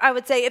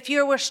if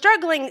you were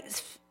struggling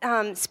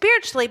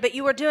spiritually, but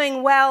you were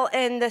doing well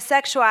in the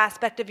sexual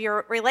aspect of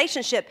your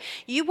relationship,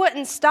 you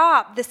wouldn't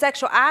stop the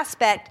sexual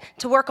aspect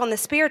to work on the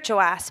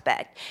spiritual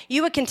aspect.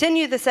 You would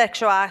continue the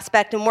sexual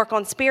aspect and work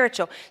on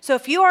spiritual. So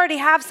if you already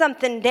have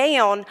something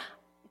down,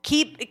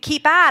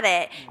 keep at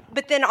it,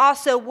 but then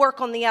also work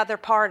on the other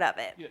part of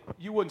it. Yeah,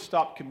 you wouldn't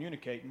stop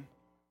communicating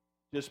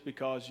just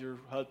because your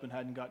husband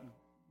hadn't gotten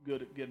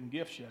good at giving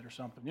gifts yet or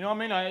something. You know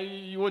what I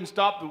mean? You wouldn't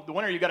stop the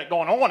winter you got it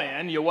going on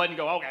in. You wouldn't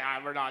go, okay,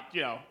 we're not,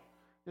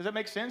 Does that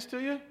make sense to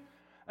you?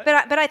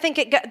 But I think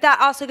that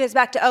also goes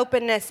back to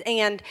openness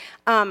and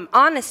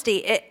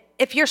honesty.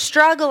 If you're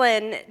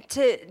struggling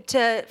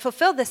to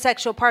fulfill the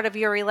sexual part of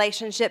your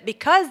relationship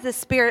because the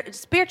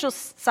spiritual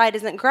side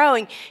isn't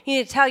growing, you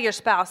need to tell your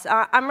spouse,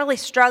 I'm really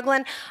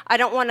struggling. I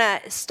don't want to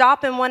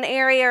stop in one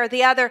area or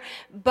the other,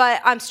 but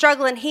I'm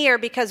struggling here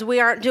because we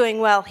aren't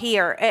doing well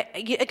here.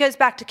 It goes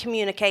back to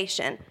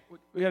communication.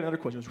 We had another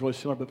question. It was really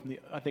similar, but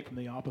from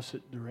the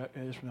opposite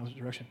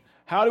direction.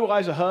 How do I,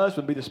 as a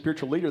husband, be the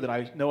spiritual leader that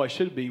I know I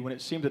should be when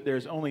it seems that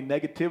there's only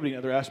negativity in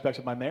other aspects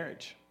of my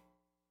marriage?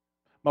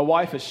 My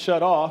wife has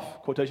shut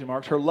off, quotation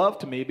marks, her love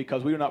to me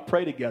because we do not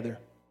pray together.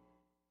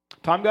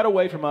 Time got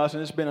away from us,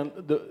 and it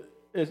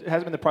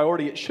hasn't been the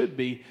priority it should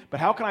be. But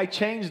how can I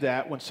change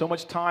that when so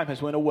much time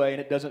has went away and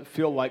it doesn't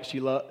feel like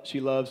she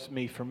loves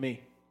me for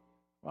me?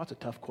 Well, that's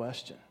a tough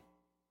question.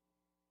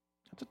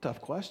 That's a tough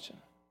question.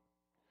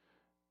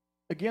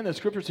 Again, the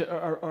scriptures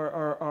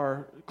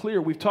are clear.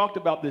 We've talked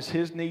about this,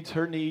 his needs,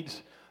 her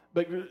needs.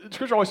 But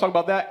Scripture always talk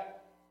about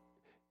that.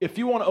 If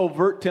you want to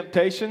overt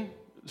temptation,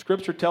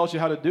 Scripture tells you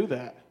how to do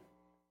that.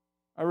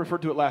 I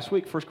referred to it last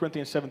week, 1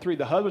 Corinthians 7:3.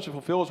 The husband should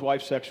fulfill his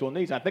wife's sexual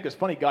needs. And I think it's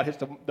funny God hits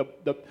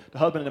the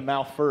husband in the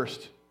mouth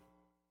first.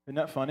 Isn't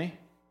that funny?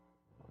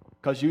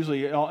 Because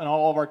usually in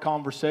all of our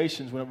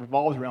conversations, when it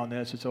revolves around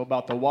this, it's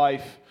about the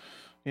wife,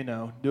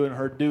 doing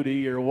her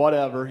duty or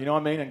whatever. You know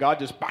what I mean? And God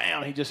just,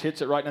 bam, he just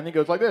hits it right. And he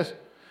goes like this.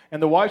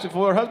 And the wife should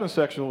fulfill her husband's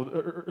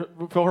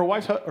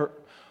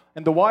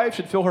And the wife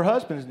should fill her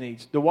husband's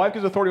needs. The wife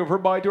gives authority over her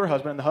body to her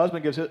husband, and the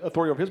husband gives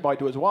authority over his body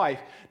to his wife.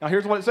 Now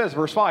here's what it says,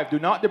 verse 5. Do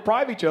not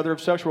deprive each other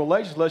of sexual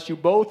relations, lest you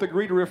both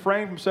agree to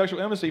refrain from sexual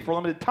intimacy for a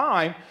limited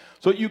time,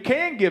 so that you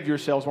can give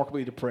yourselves more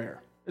completely to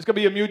prayer. It's going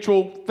to be a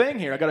mutual thing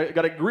here. I got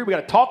to agree. We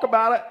got to talk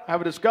about it,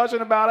 have a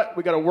discussion about it.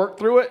 We got to work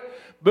through it.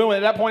 Boom,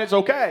 and at that point it's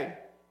okay.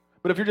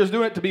 But if you're just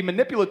doing it to be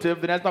manipulative,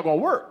 then that's not going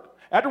to work.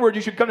 Afterwards,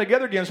 you should come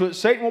together again so that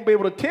Satan won't be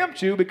able to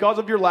tempt you because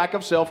of your lack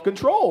of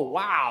self-control.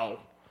 Wow.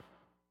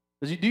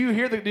 Do you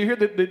hear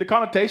the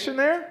connotation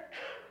there?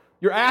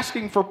 You're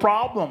asking for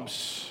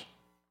problems.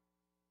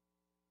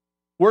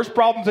 Worse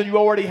problems than you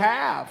already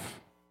have.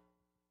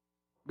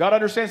 God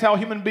understands how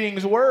human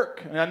beings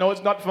work. And I know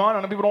it's not fun. I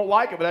know people don't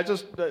like it, but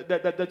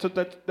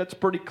that's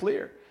pretty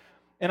clear.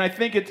 And I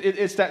think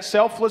it's that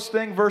selfless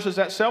thing versus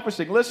that selfish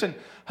thing. Listen,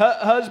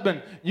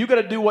 husband, you got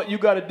to do what you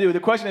got to do. The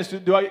question is,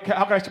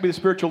 how can I still be the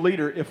spiritual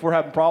leader if we're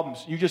having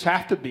problems? You just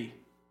have to be.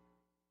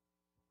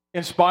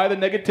 In spite of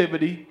the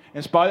negativity,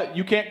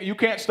 you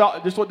can't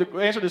stop. This is what the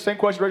answer to the same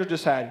question Rachel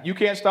just had. You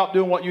can't stop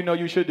doing what you know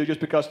you should do just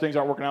because things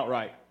aren't working out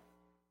right.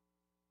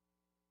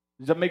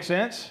 Does that make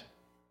sense?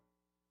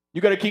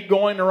 You got to keep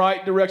going in the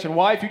right direction.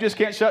 Wife, you just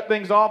can't shut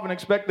things off and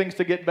expect things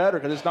to get better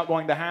because it's not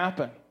going to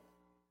happen.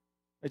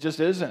 It just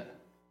isn't.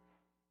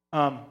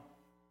 Thank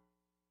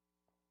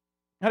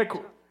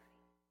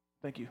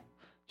you.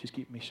 She's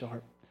keeping me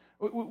sharp.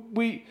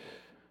 We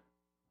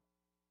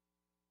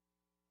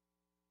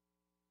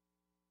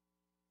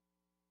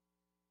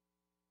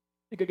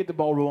you got to get the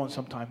ball rolling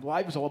sometime.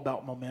 Life is all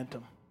about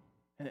momentum.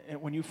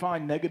 And when you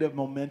find negative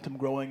momentum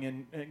growing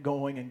and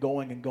going,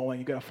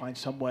 you got to find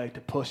some way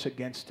to push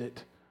against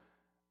it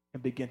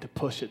and begin to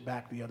push it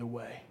back the other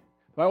way.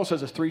 The Bible says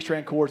there's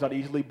 3-strand cord is not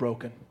easily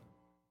broken.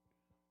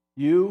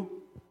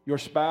 You, your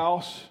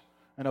spouse,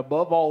 and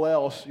above all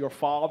else, your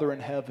Father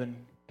in heaven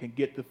can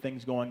get the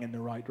things going in the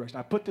right direction.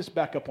 I put this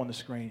back up on the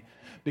screen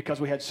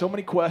because we had so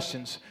many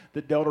questions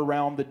that dealt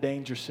around the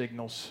danger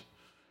signals.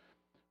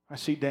 I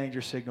see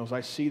danger signals.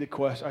 I see the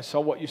question. I saw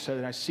what you said,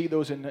 and I see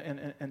those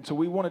and so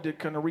we wanted to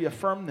kind of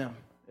reaffirm them.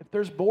 If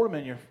there's boredom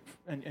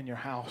in your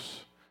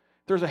house,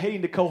 if there's a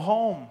hating to go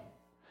home,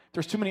 if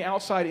there's too many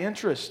outside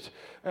interests,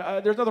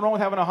 there's nothing wrong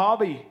with having a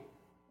hobby.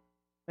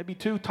 Maybe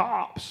 2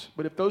 tops.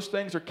 But if those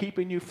things are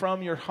keeping you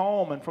from your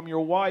home and from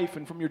your wife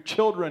and from your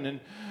children and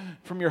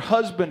from your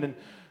husband, and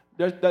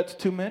that's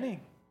too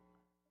many.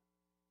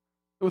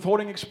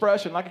 Withholding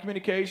expression, lack of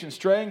communication,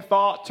 straying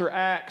thoughts or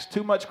acts,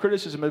 too much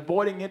criticism,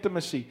 avoiding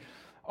intimacy.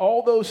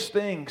 All those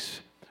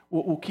things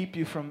will keep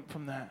you from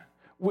that.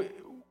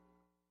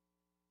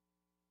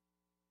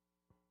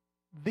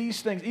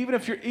 These things, even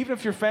if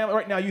your family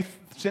right now you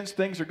sense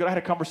things are good. I had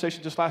a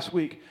conversation just last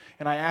week,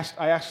 and I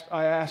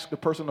asked the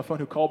person on the phone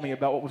who called me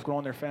about what was going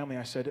on in their family.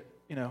 I said,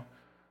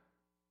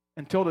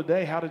 until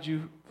today, how did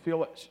you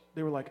feel?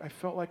 They were like, I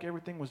felt like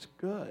everything was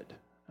good.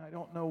 I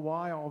don't know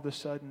why all of a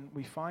sudden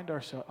we find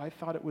ourselves, I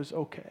thought it was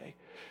okay.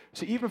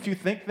 See, even if you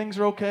think things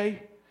are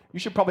okay, you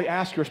should probably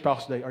ask your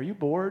spouse today, are you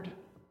bored?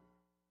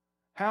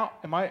 How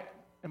am I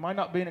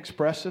not being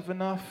expressive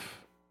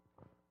enough?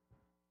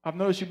 I've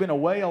noticed you've been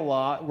away a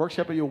lot. Work's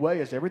kept you away.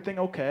 Is everything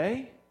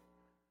okay?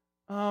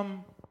 Have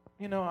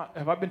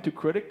I been too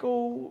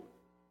critical?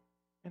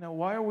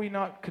 Why are we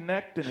not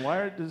connecting?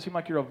 Why does it seem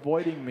like you're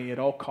avoiding me at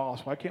all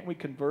costs? Why can't we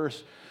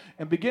converse?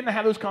 And begin to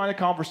have those kind of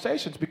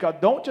conversations, because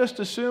don't just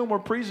assume or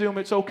presume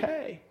it's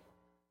okay.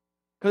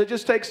 Because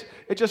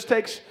it just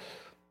takes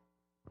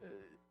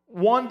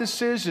one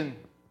decision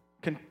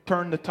can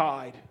turn the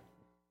tide.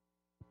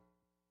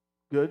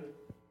 Good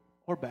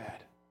or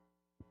bad.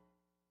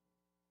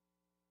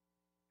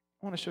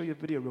 I want to show you a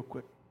video real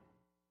quick.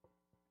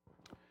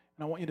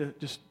 And I want you to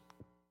just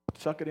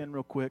suck it in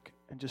real quick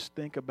and just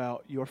think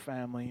about your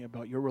family,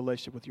 about your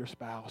relationship with your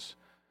spouse,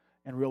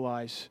 and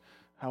realize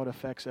how it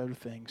affects other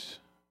things.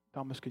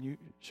 Thomas, can you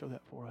show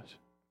that for us?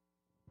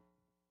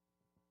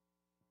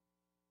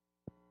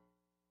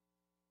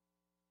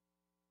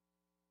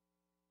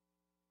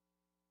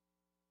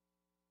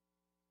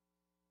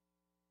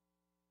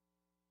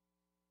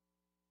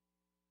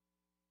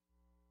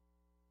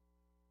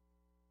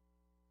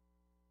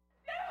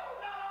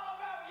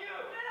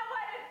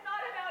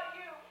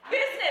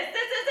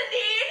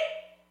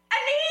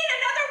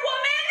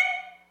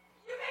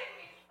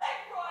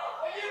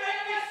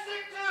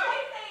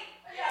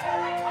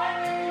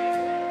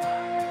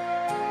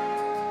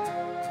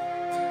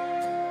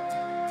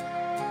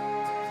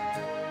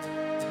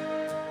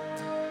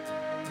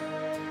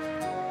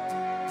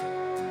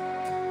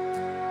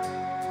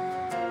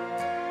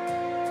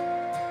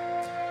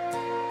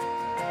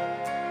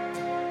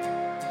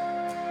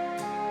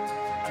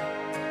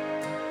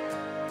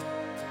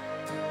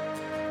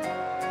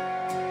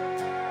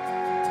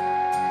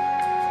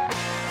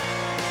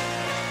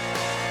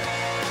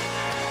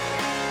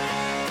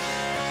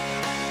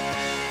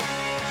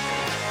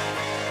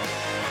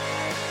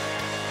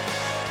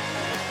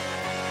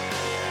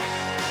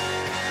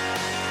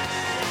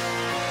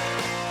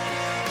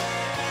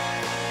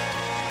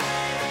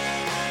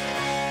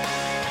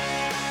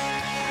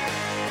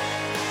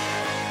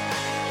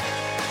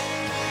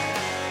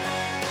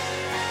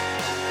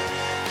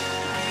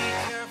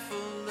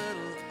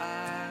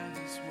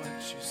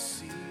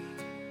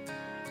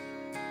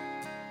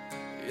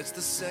 It's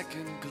the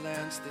second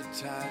glance that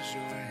ties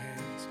your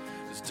hands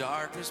as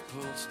darkness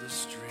pulls the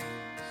strings.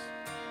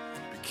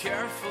 Be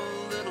careful,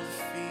 little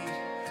feet,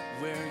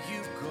 where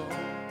you go,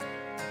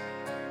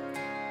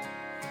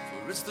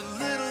 for it's the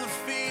little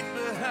feet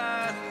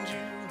behind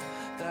you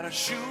that are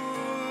sure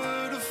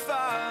to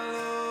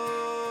follow.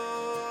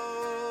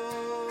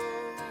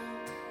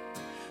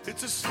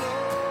 It's a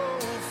slow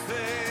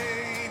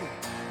fade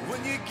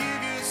when you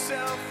give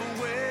yourself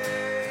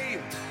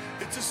away.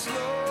 It's a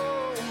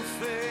slow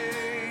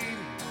fade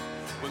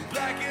when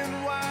black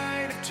and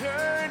white have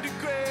turned to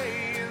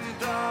gray and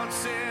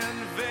thoughts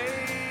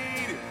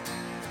invade.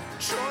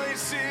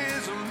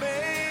 Choices are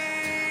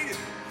made,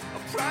 a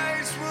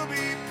price will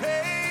be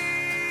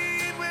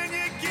paid when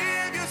you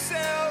give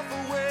yourself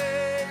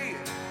away.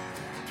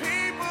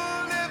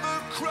 People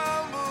never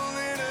crumble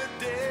in a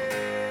day.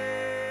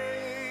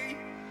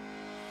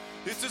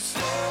 It's a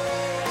slow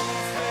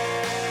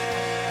fade.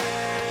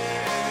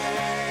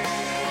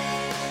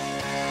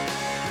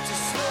 It's a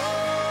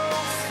slow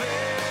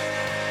fade.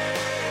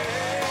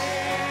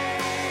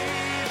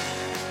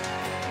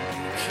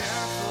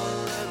 Careful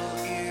little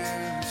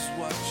ears,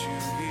 what you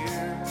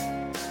hear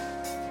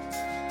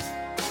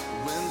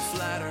when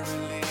flattery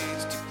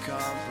leads to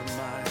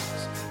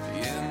compromise. The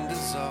end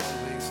is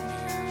always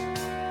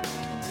near.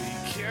 Be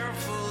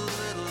careful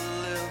little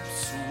lips,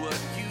 what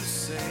you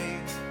say.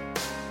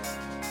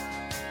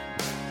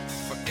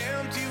 For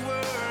empty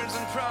words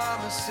and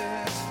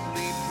promises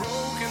lead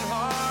broken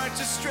hearts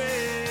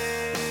astray.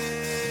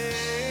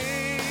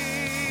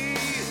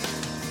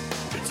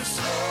 It's a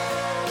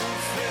slow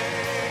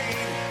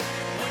fade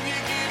when you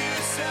give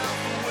yourself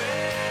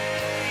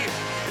away.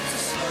 It's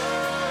a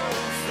slow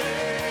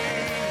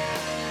fade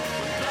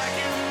when black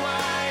and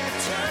white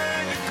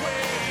turn to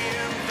gray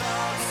and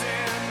thoughts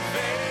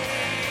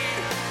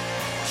invade.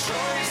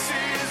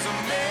 Choices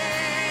are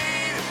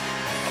made,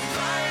 a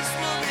price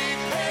will be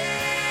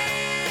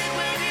paid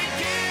when you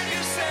give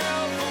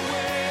yourself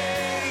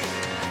away.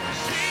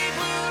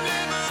 People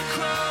never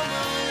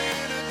crumble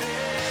in a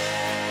day.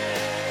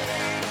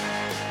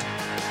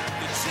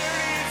 The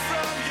chariot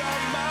from your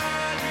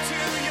mind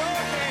to your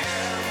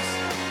hands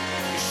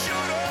is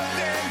shorter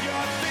than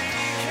your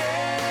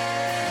thinking.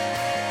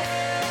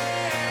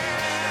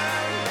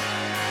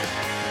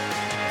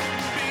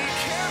 Be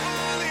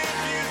careful if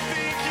you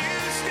think you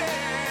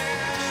stand,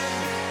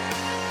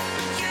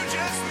 you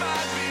just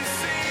might be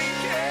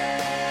sinking.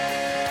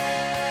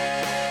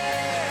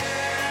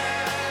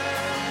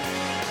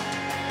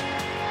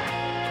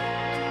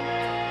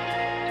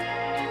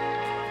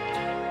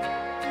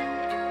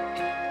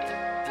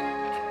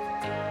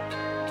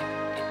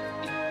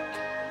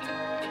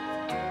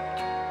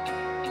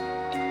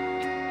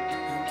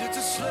 And it's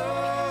a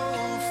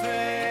slow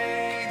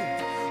fade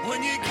when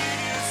you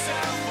give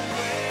yourself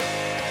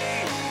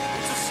away.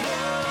 It's a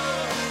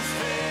slow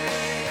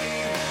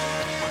fade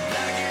when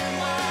black and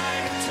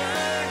white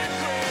turn to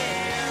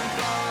gray and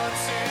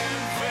thoughts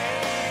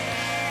invade.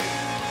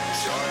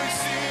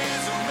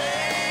 Choices are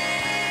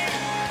made,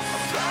 a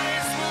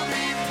price will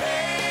be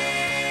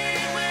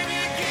paid when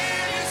you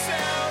give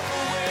yourself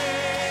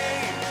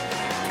away.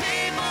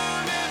 People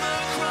never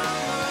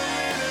crumble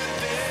in a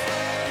day.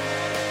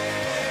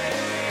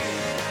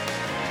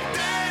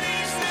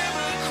 Daddies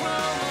never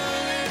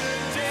crumble in a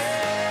day.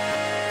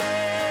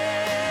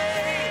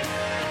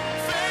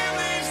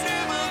 Families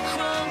never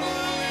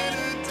crumble in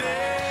a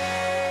day.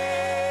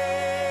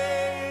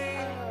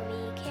 Oh,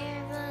 be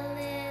careful,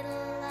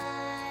 little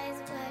eyes,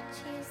 what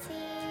you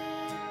see.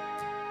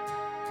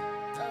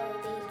 Oh,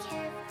 be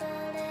careful,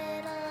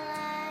 little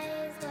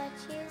eyes, what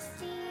you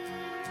see.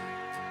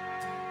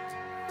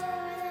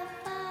 For the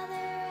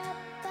Father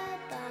up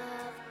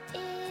above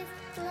is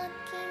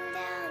looking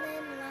down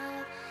in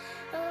love.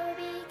 Oh,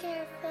 be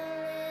careful,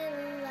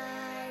 little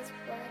eyes,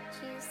 what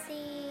you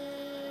see.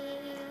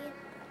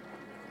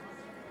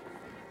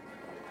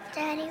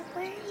 Daddy,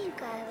 where are you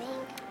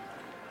going?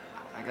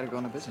 I gotta go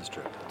on a business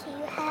trip. Do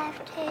you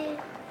have to?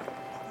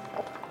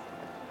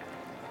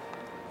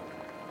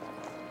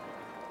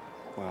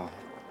 Well,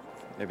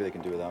 maybe they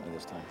can do without me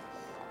this time.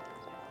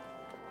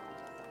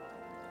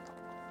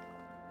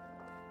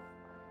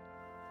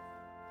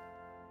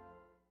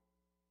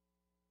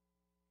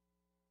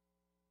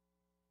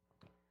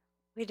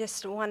 We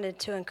just wanted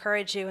to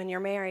encourage you in your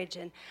marriage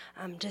and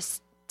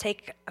just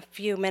take a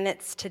few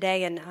minutes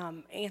today and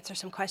answer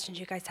some questions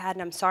you guys had.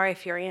 And I'm sorry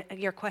if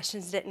your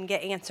questions didn't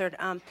get answered.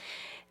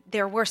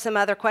 There were some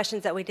other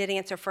questions that we did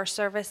answer first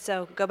service,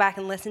 so go back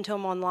and listen to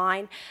them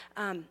online.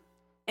 And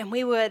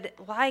we would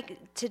like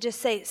to just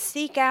say,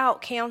 seek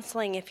out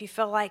counseling if you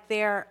feel like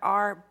there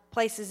are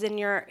places in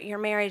your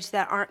marriage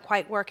that aren't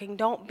quite working.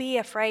 Don't be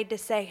afraid to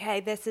say, hey,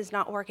 this is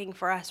not working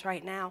for us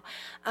right now.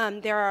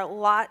 There are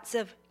lots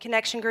of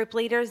connection group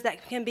leaders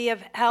that can be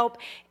of help.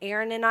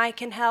 Aaron and I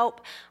can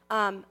help.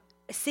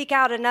 Seek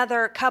out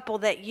another couple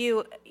that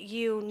you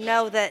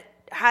know that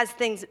has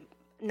things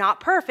not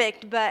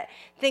perfect, but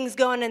things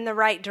going in the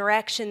right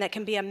direction that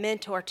can be a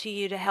mentor to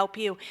you to help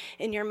you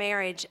in your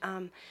marriage.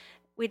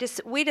 We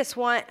just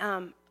want,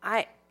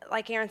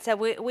 like Aaron said,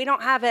 we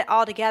don't have it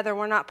all together.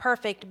 We're not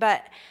perfect,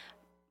 but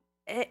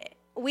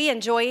we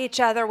enjoy each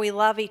other. We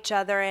love each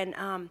other,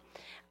 and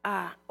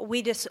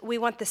we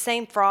want the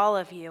same for all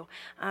of you.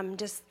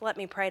 Just let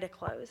me pray to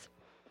close.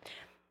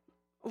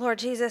 Lord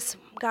Jesus,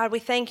 God, we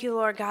thank you,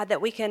 Lord God,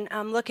 that we can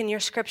look in your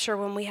scripture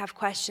when we have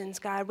questions,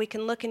 God. We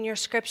can look in your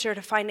scripture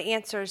to find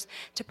answers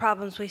to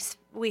problems we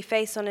we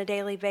face on a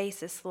daily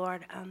basis,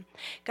 Lord.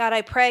 God,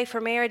 I pray for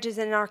marriages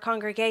in our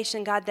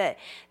congregation, God, that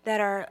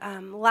are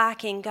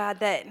lacking, God,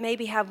 that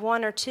maybe have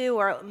one or two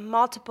or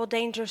multiple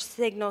danger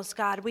signals,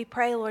 God. We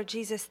pray, Lord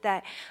Jesus,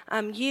 that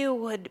you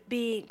would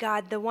be,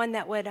 God, the one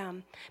that would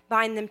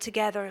bind them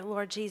together,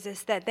 Lord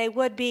Jesus, that they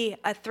would be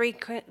a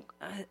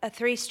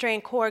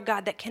three-strand cord,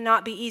 God, that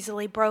cannot be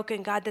easily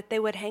broken, God, that they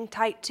would hang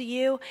tight to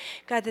you,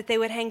 God, that they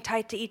would hang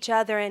tight to each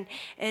other,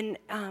 and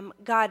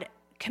God,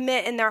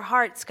 commit in their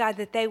hearts, God,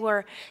 that they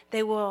will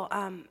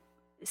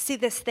see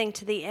this thing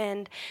to the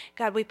end.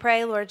 God, we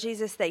pray, Lord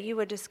Jesus, that you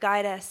would just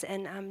guide us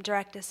and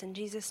direct us in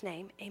Jesus'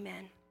 name.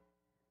 Amen.